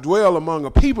lips and I dwell among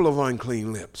a people of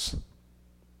unclean lips.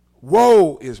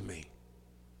 Woe is me."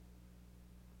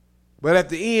 But at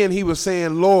the end he was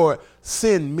saying, "Lord,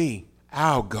 send me,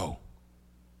 I'll go.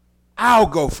 I'll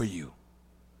go for you.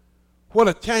 What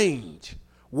a change.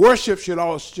 Worship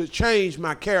should change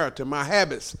my character, my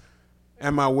habits,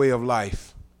 and my way of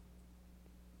life.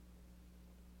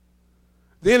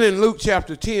 Then in Luke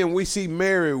chapter 10, we see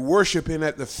Mary worshiping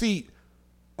at the feet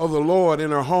of the Lord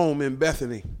in her home in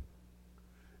Bethany.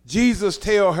 Jesus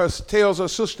tells her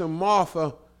sister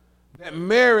Martha that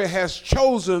Mary has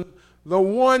chosen the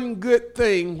one good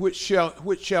thing which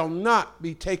shall not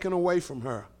be taken away from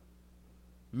her.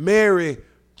 Mary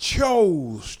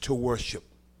chose to worship.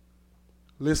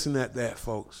 Listen at that,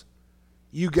 folks.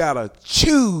 You got to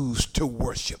choose to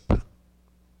worship.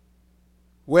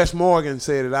 Wes Morgan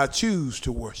said it, I choose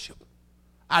to worship.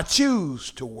 I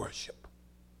choose to worship.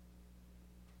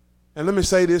 And let me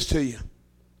say this to you.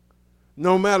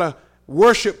 No matter,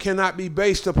 worship cannot be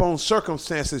based upon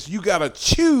circumstances. You got to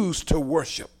choose to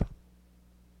worship.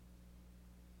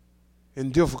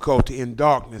 In difficulty, in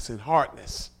darkness, in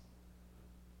hardness.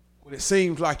 When it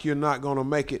seems like you're not going to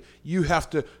make it, you have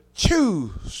to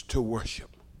choose to worship.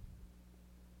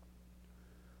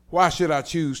 Why should I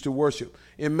choose to worship?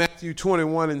 In Matthew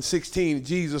 21:16,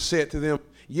 Jesus said to them,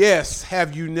 yes,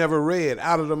 have you never read,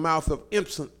 out of the mouth of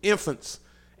infants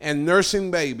and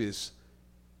nursing babies,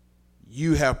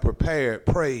 you have prepared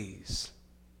praise.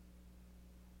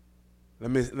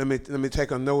 Let me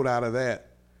take a note out of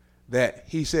that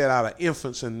he said out of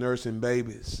infants and nursing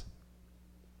babies.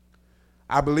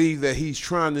 I believe that he's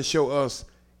trying to show us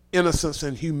innocence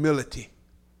and humility.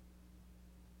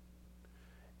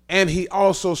 And he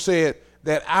also said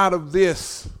that out of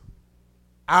this,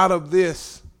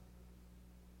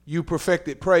 you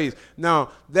perfected praise.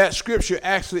 Now, that scripture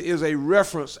actually is a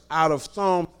reference out of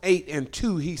Psalm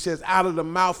 8:2. He says, out of the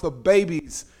mouth of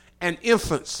babies and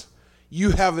infants, you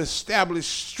have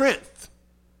established strength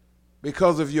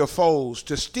because of your foes,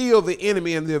 to steal the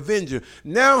enemy and the avenger.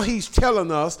 Now he's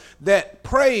telling us that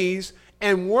praise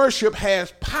and worship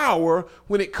has power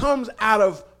when it comes out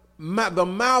of the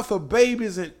mouth of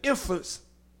babies and infants.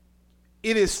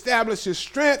 It establishes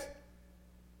strength.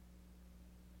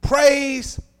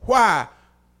 Praise. Why?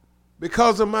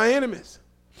 Because of my enemies.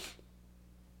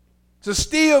 To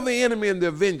steal the enemy and the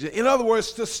avenger. In other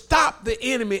words, to stop the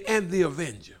enemy and the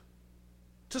avenger.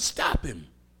 To stop him.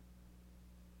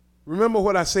 Remember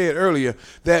what I said earlier,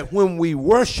 that when we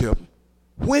worship,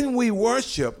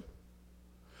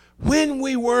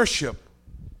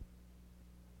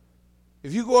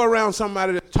 if you go around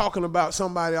somebody that's talking about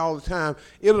somebody all the time,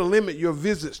 it'll limit your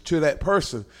visits to that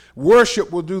person.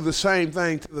 Worship will do the same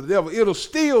thing to the devil. It'll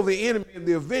steal the enemy and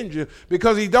the avenger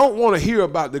because he don't want to hear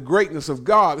about the greatness of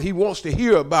God. He wants to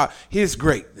hear about his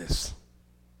greatness,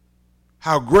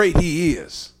 how great he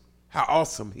is, how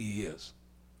awesome he is.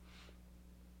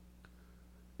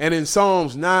 And in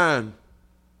Psalms 9,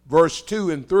 verse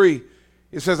 2 and 3,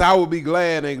 it says, I will be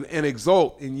glad and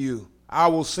exult in you. I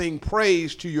will sing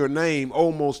praise to your name,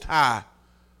 O Most High.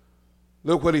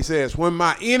 Look what he says. When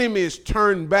my enemies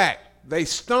turn back, they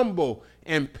stumble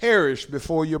and perish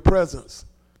before your presence.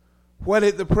 Where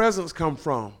did the presence come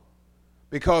from?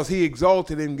 Because he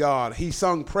exalted in God. He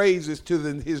sung praises to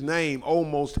his name, O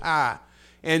Most High.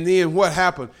 And then what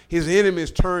happened? His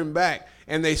enemies turned back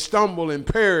and they stumble and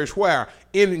perish where?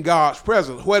 In God's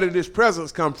presence. Where did his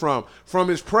presence come from? From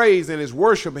his praise and his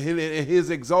worship and his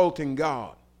exalting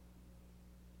God.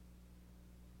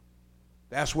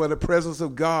 That's where the presence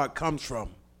of God comes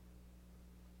from.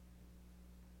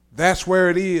 That's where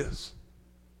it is.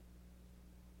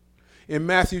 In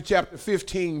Matthew chapter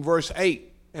 15, verse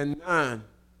 8 and 9,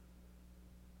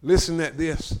 listen at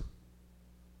this.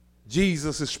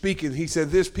 Jesus is speaking. He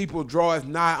said, this people draweth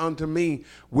nigh unto me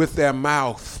with their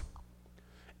mouth,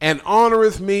 and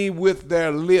honoreth me with their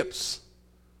lips,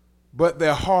 but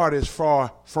their heart is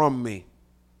far from me.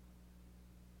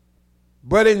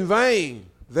 But in vain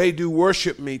they do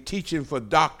worship me, teaching for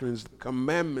doctrines, the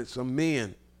commandments of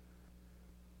men.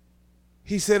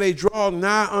 He said, they draw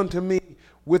nigh unto me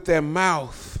with their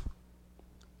mouth,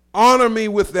 honor me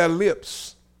with their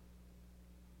lips,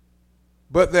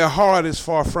 but their heart is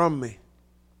far from me.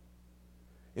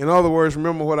 In other words,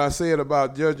 remember what I said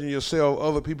about judging yourself.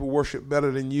 Other people worship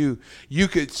better than you. You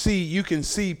can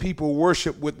see people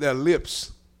worship with their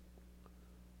lips,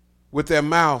 with their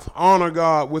mouth, honor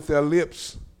God with their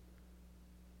lips,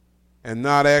 and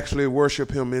not actually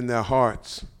worship him in their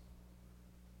hearts.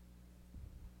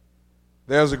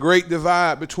 There's a great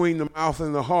divide between the mouth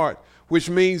and the heart, which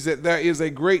means that there is a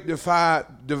great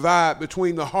divide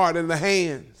between the heart and the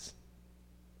hands.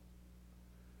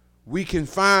 We can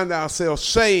find ourselves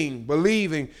saying,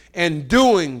 believing, and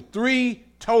doing three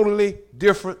totally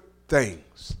different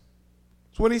things.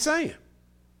 That's what he's saying.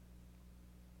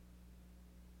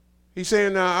 He's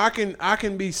saying now I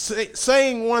can be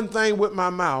saying one thing with my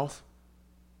mouth,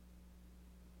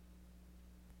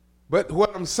 but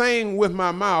what I'm saying with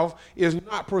my mouth is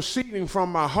not proceeding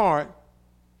from my heart,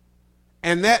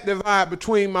 and that divide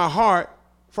between my heart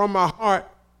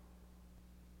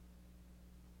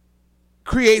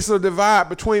creates a divide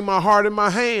between my heart and my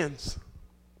hands.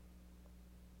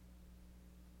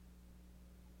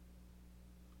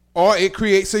 Or it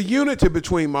creates a unity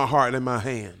between my heart and my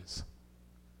hands.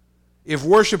 If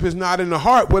worship is not in the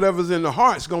heart, whatever's in the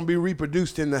heart is going to be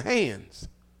reproduced in the hands.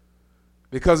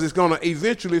 Because it's going to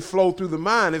eventually flow through the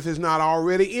mind if it's not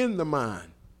already in the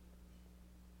mind.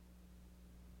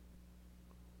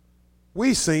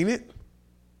 We've seen it.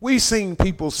 We've seen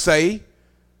people say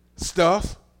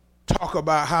stuff, talk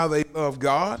about how they love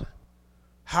God,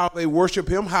 how they worship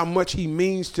him, how much he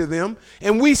means to them.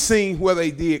 And we've seen where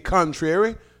they did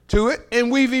contrary to it, and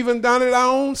we've even done it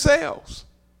our own selves.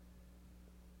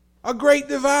 A great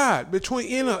divide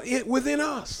within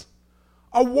us.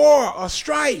 A war, a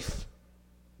strife.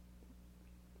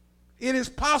 It is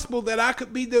possible that I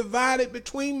could be divided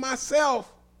between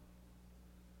myself.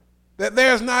 That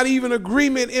there's not even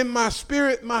agreement in my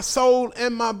spirit, my soul,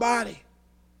 and my body.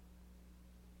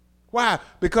 Why?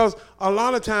 Because a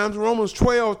lot of times Romans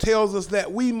 12 tells us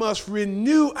that we must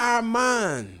renew our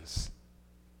minds.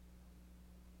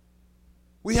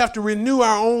 We have to renew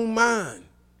our own mind.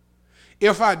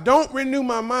 If I don't renew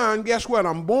my mind, guess what?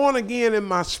 I'm born again in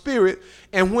my spirit,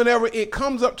 and whenever it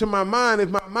comes up to my mind, if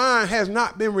my mind has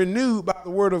not been renewed by the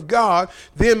word of God,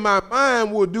 then my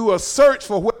mind will do a search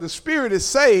for what the Spirit is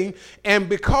saying, and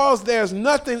because there's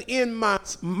nothing in my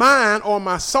mind or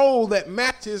my soul that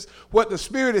matches what the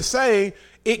Spirit is saying,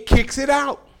 it kicks it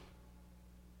out.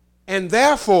 And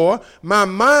therefore, my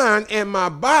mind and my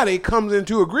body comes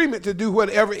into agreement to do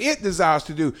whatever it desires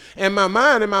to do. And my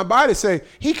mind and my body say,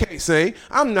 he can't say,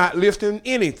 I'm not lifting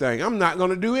anything. I'm not going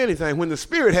to do anything. When the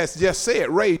Spirit has just said,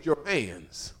 raise your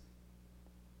hands.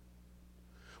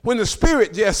 When the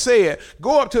Spirit just said,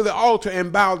 go up to the altar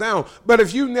and bow down. But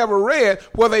if you've never read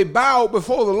where they bowed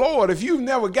before the Lord, if you've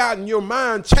never gotten your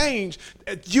mind changed,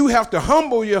 you have to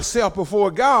humble yourself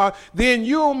before God, then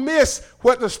you'll miss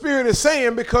what the Spirit is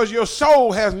saying because your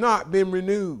soul has not been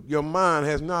renewed. Your mind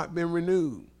has not been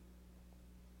renewed.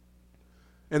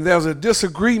 And there's a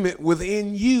disagreement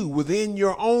within you, within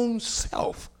your own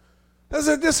self. There's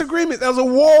a disagreement. There's a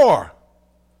war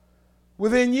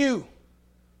within you.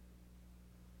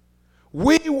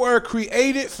 We were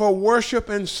created for worship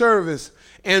and service,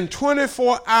 and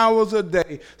 24 hours a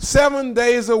day, 7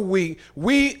 days a week,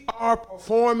 we are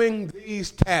performing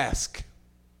these tasks.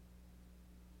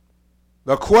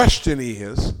 The question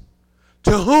is,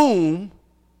 to whom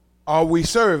are we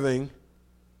serving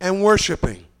and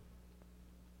worshiping?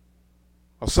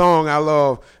 A song I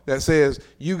love that says,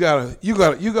 you're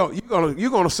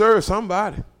gonna serve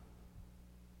somebody.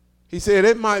 He said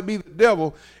it might be the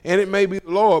devil and it may be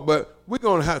the Lord, but we're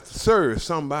going to have to serve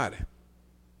somebody.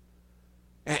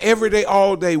 And every day,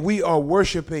 all day, we are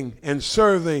worshiping and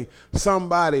serving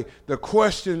somebody. The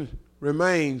question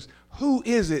remains, who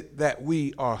is it that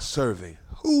we are serving?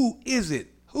 Who is it?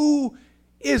 Who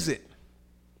is it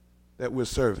that we're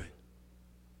serving?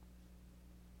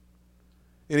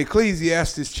 In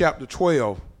Ecclesiastes chapter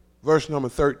 12, verse number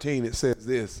 13, it says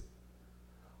this.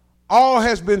 All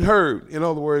has been heard. In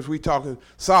other words,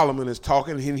 Solomon is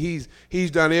talking, and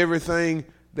he's done everything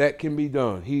that can be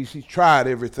done. He's tried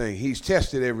everything. He's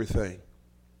tested everything.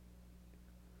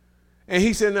 And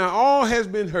he said, now all has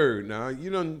been heard. Now, I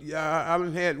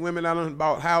done had women, I done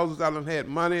bought houses, I done had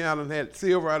money, I done had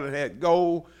silver, I done had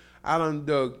gold, I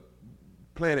done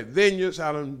planted vineyards,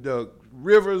 I done dug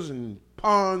rivers and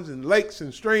ponds and lakes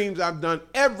and streams. I've done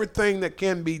everything that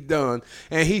can be done.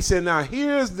 And he said, now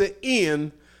here's the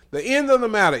end. The end of the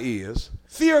matter is,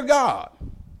 fear God,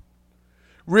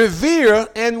 revere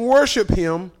and worship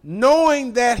him,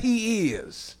 knowing that he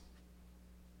is,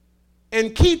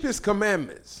 and keep his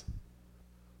commandments.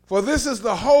 For this is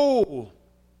the whole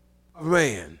of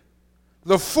man,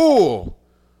 the full,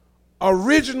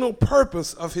 original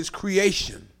purpose of his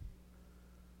creation,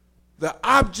 the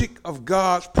object of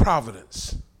God's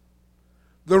providence,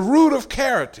 the root of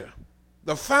character,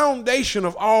 the foundation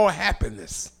of all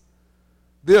happiness,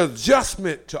 the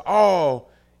adjustment to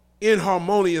all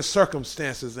inharmonious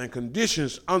circumstances and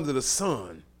conditions under the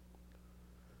sun,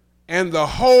 and the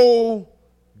whole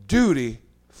duty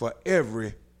for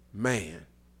every man.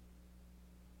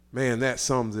 Man, that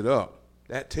sums it up.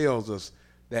 That tells us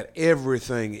that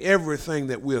everything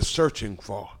that we're searching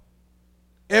for,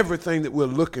 everything that we're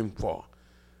looking for,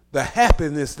 the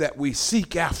happiness that we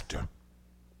seek after,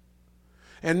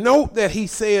 And note that he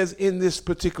says in this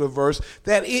particular verse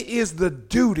that it is the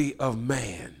duty of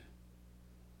man.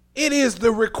 It is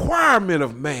the requirement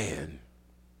of man.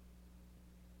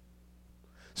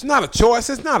 It's not a choice.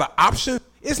 It's not an option.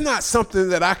 It's not something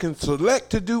that I can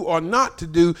select to do or not to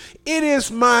do. It is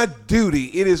my duty.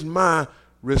 It is my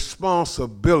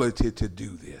responsibility to do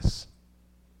this.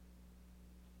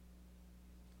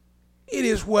 It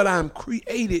is what I'm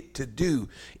created to do.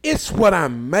 It's what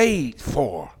I'm made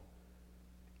for.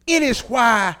 It is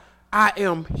why I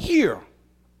am here.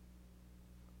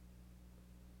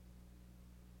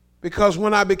 Because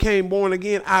when I became born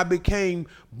again, I became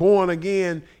born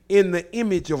again in the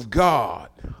image of God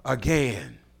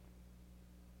again.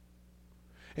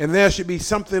 And there should be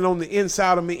something on the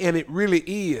inside of me, and it really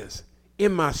is,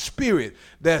 in my spirit,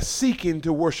 that's seeking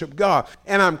to worship God.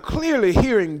 And I'm clearly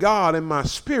hearing God in my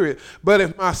spirit, but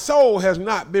if my soul has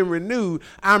not been renewed,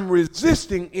 I'm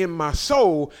resisting in my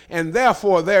soul, and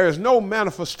therefore there is no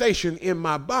manifestation in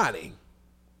my body.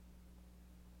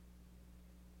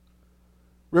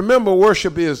 Remember,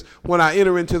 worship is when I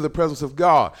enter into the presence of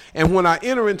God. And when I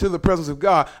enter into the presence of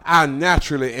God, I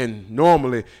naturally and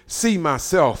normally see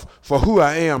myself for who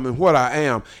I am and what I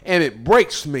am. And it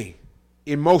breaks me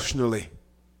emotionally.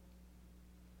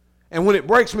 And when it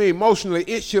breaks me emotionally,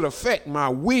 it should affect my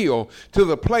will to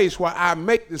the place where I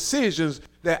make decisions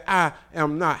that I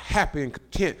am not happy and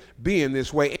content being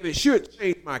this way. And it should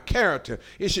change my character.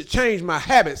 It should change my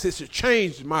habits. It should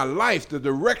change my life, the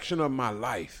direction of my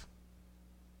life.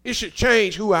 It should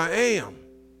change who I am.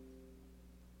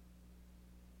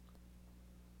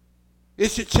 It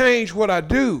should change what I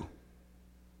do.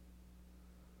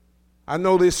 I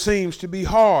know this seems to be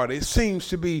hard. It seems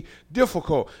to be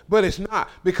difficult, but it's not,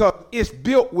 because it's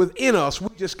built within us. We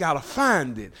just got to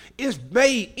find it. It's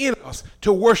made in us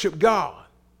to worship God.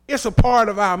 It's a part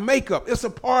of our makeup. It's a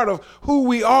part of who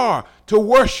we are to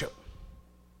worship.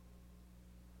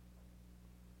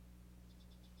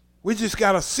 We just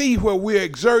got to see where we're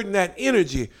exerting that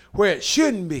energy where it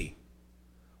shouldn't be.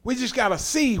 We just got to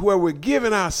see where we're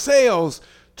giving ourselves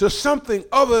to something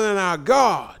other than our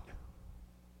God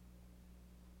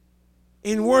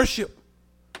in worship,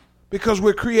 because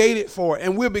we're created for it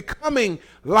and we're becoming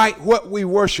like what we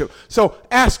worship. So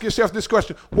ask yourself this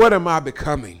question: what am I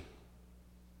becoming?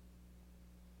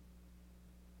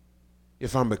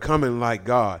 If I'm becoming like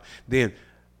God, then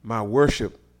my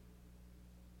worship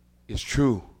is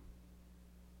true.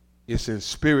 It's in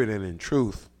spirit and in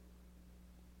truth.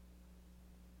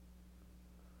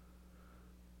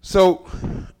 So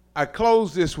I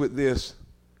close this with this.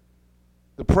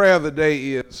 The prayer of the day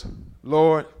is,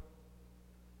 Lord,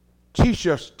 teach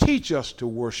us to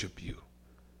worship you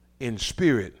in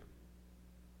spirit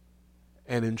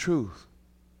and in truth.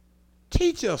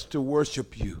 Teach us to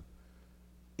worship you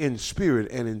in spirit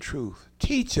and in truth.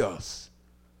 Teach us,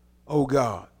 oh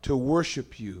God, to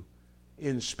worship you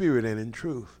in spirit and in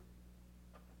truth.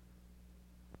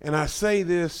 And I say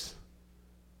this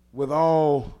with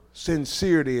all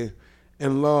sincerity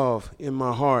and love in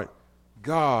my heart.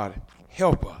 God,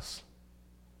 help us.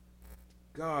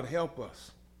 God, help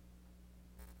us.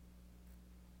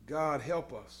 God,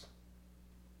 help us.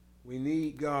 We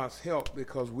need God's help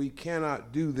because we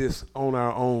cannot do this on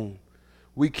our own.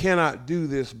 We cannot do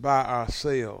this by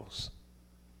ourselves.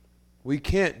 We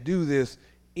can't do this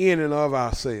in and of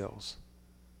ourselves.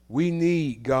 We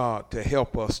need God to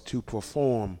help us to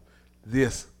perform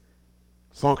this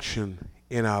function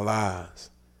in our lives.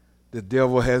 The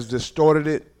devil has distorted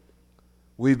it.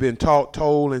 We've been taught,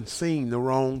 told, and seen the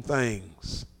wrong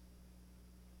things.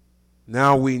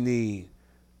 Now we need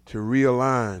to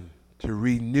realign, to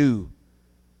renew,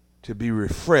 to be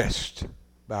refreshed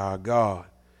by our God,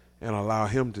 and allow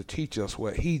him to teach us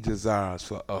what he desires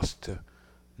for us to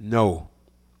know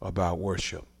about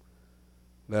worship.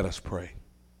 Let us pray.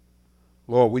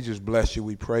 Lord, we just bless you,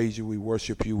 we praise you, we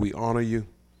worship you, we honor you.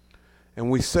 And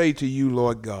we say to you,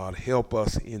 Lord God, help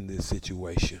us in this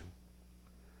situation.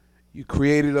 You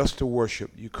created us to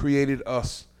worship. You created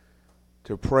us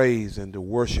to praise and to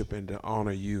worship and to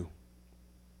honor you.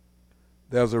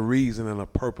 There's a reason and a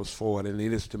purpose for it, and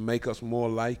it is to make us more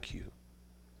like you.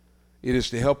 It is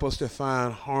to help us to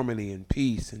find harmony and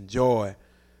peace and joy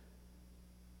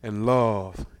and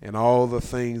love and all the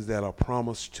things that are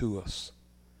promised to us.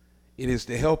 It is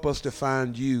to help us to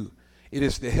find you. It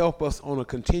is to help us on a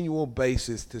continual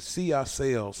basis to see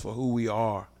ourselves for who we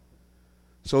are,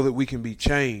 so that we can be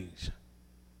changed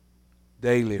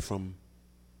daily from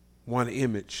one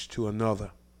image to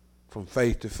another, from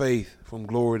faith to faith, from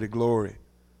glory to glory,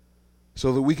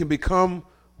 so that we can become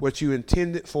what you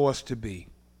intended for us to be,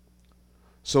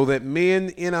 so that men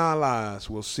in our lives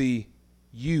will see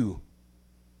you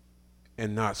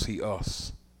and not see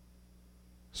us.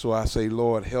 So I say,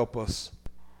 Lord, help us.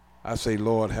 I say,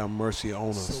 Lord, have mercy on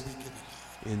us.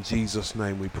 In Jesus'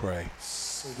 name we pray.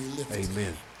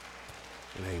 Amen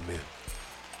and amen.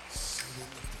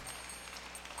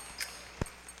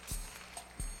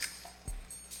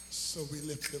 So we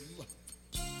lift him up.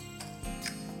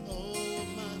 Oh,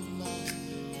 my.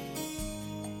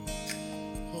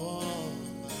 Oh,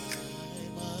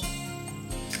 my.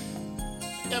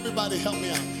 Everybody help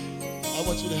me out. I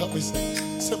want you to help me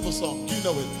sing. Simple song. You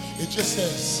know it. It just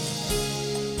says,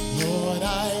 Lord,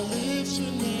 I lift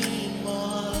your name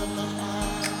on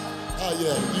high. Oh,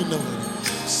 yeah, you know it.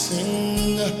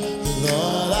 Sing,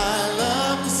 Lord, I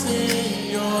love to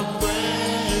sing your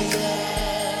praises.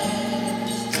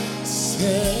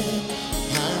 Say,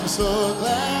 I'm so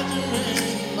glad you're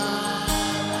in my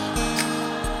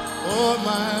life. Oh,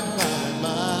 my.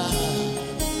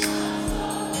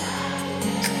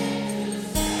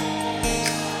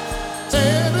 Say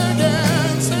it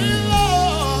again, say,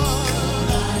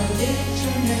 Lord, I lift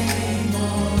your name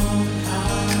on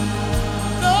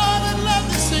high. Lord, I love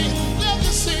to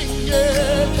sing,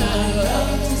 yeah. I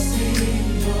love to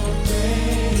sing your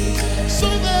praise. So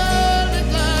very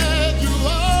glad you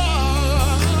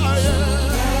are,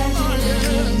 yeah. Oh,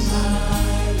 yes.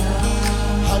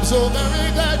 I'm so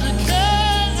very glad you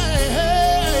came,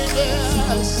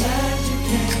 yes.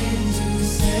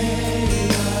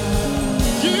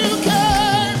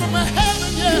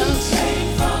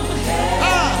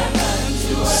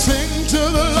 Sing to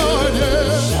the Lord,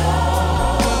 yes.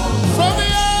 From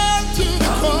the earth to the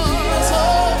cross,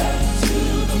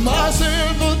 my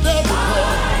sinful death.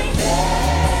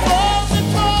 From the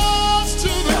cross to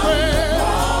the grave,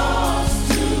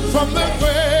 from the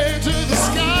grave to the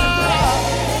sky.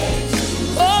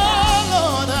 Oh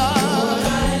Lord, I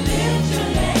lift your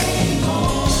name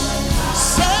on high.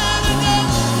 Say it again.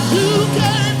 You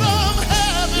came from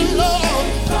heaven, Lord.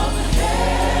 From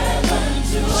heaven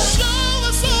to show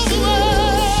us all the way.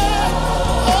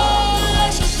 Oh,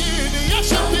 yes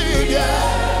you did, yeah.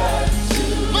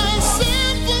 My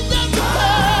sinful death to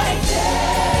pay.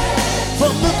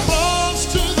 From the cross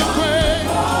to the grave,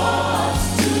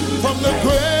 from the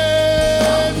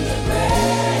grave.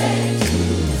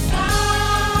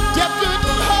 Death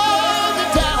couldn't hold me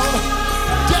down.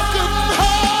 Death couldn't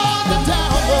hold me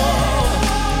down, Lord.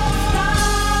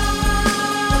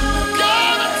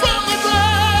 Got it from the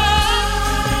grave.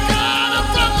 Got it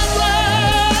from the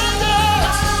grave,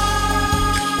 yes.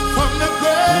 From the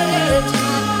grave to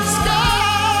the sky.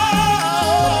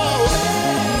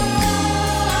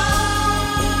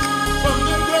 From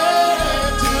the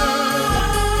grave to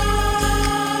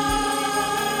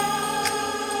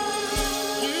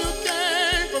you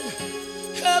came from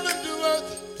heaven to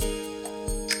earth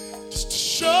just to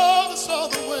show us all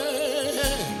the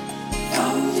way.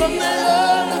 From the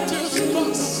earth to the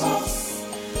cross,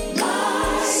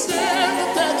 sin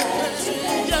and death and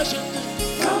pain. Yes, you did.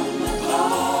 From the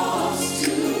cross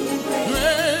to the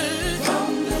grave, from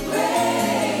the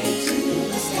grave to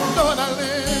the sky. Lord, I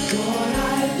live. Lord, I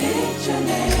lift your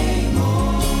name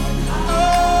on high.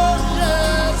 Oh,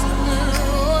 yes, I do.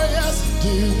 Oh, yes, I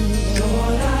do.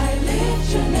 Lord, I lift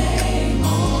your name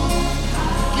on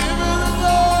high. Give it the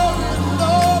glory and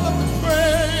all of the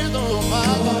praise, oh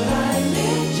my Lord. I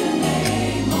lift your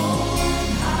name on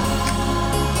high.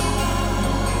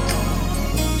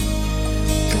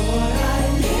 Lord, I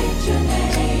lift your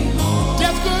name on high.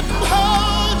 Death couldn't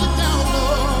hold you down,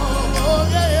 Lord. Oh,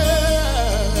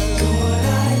 yeah. Lord, I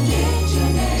lift your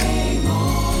name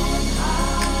on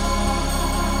high.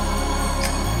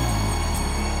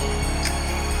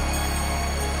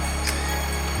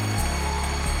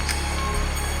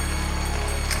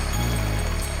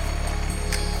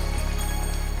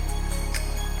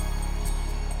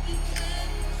 You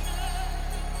came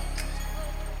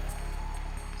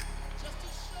just to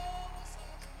show us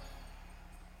all the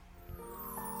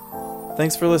way.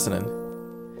 Thanks for listening.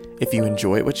 If you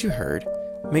enjoyed what you heard,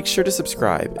 make sure to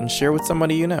subscribe and share with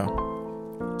somebody you know.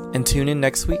 And tune in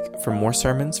next week for more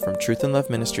sermons from Truth and Love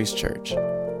Ministries Church.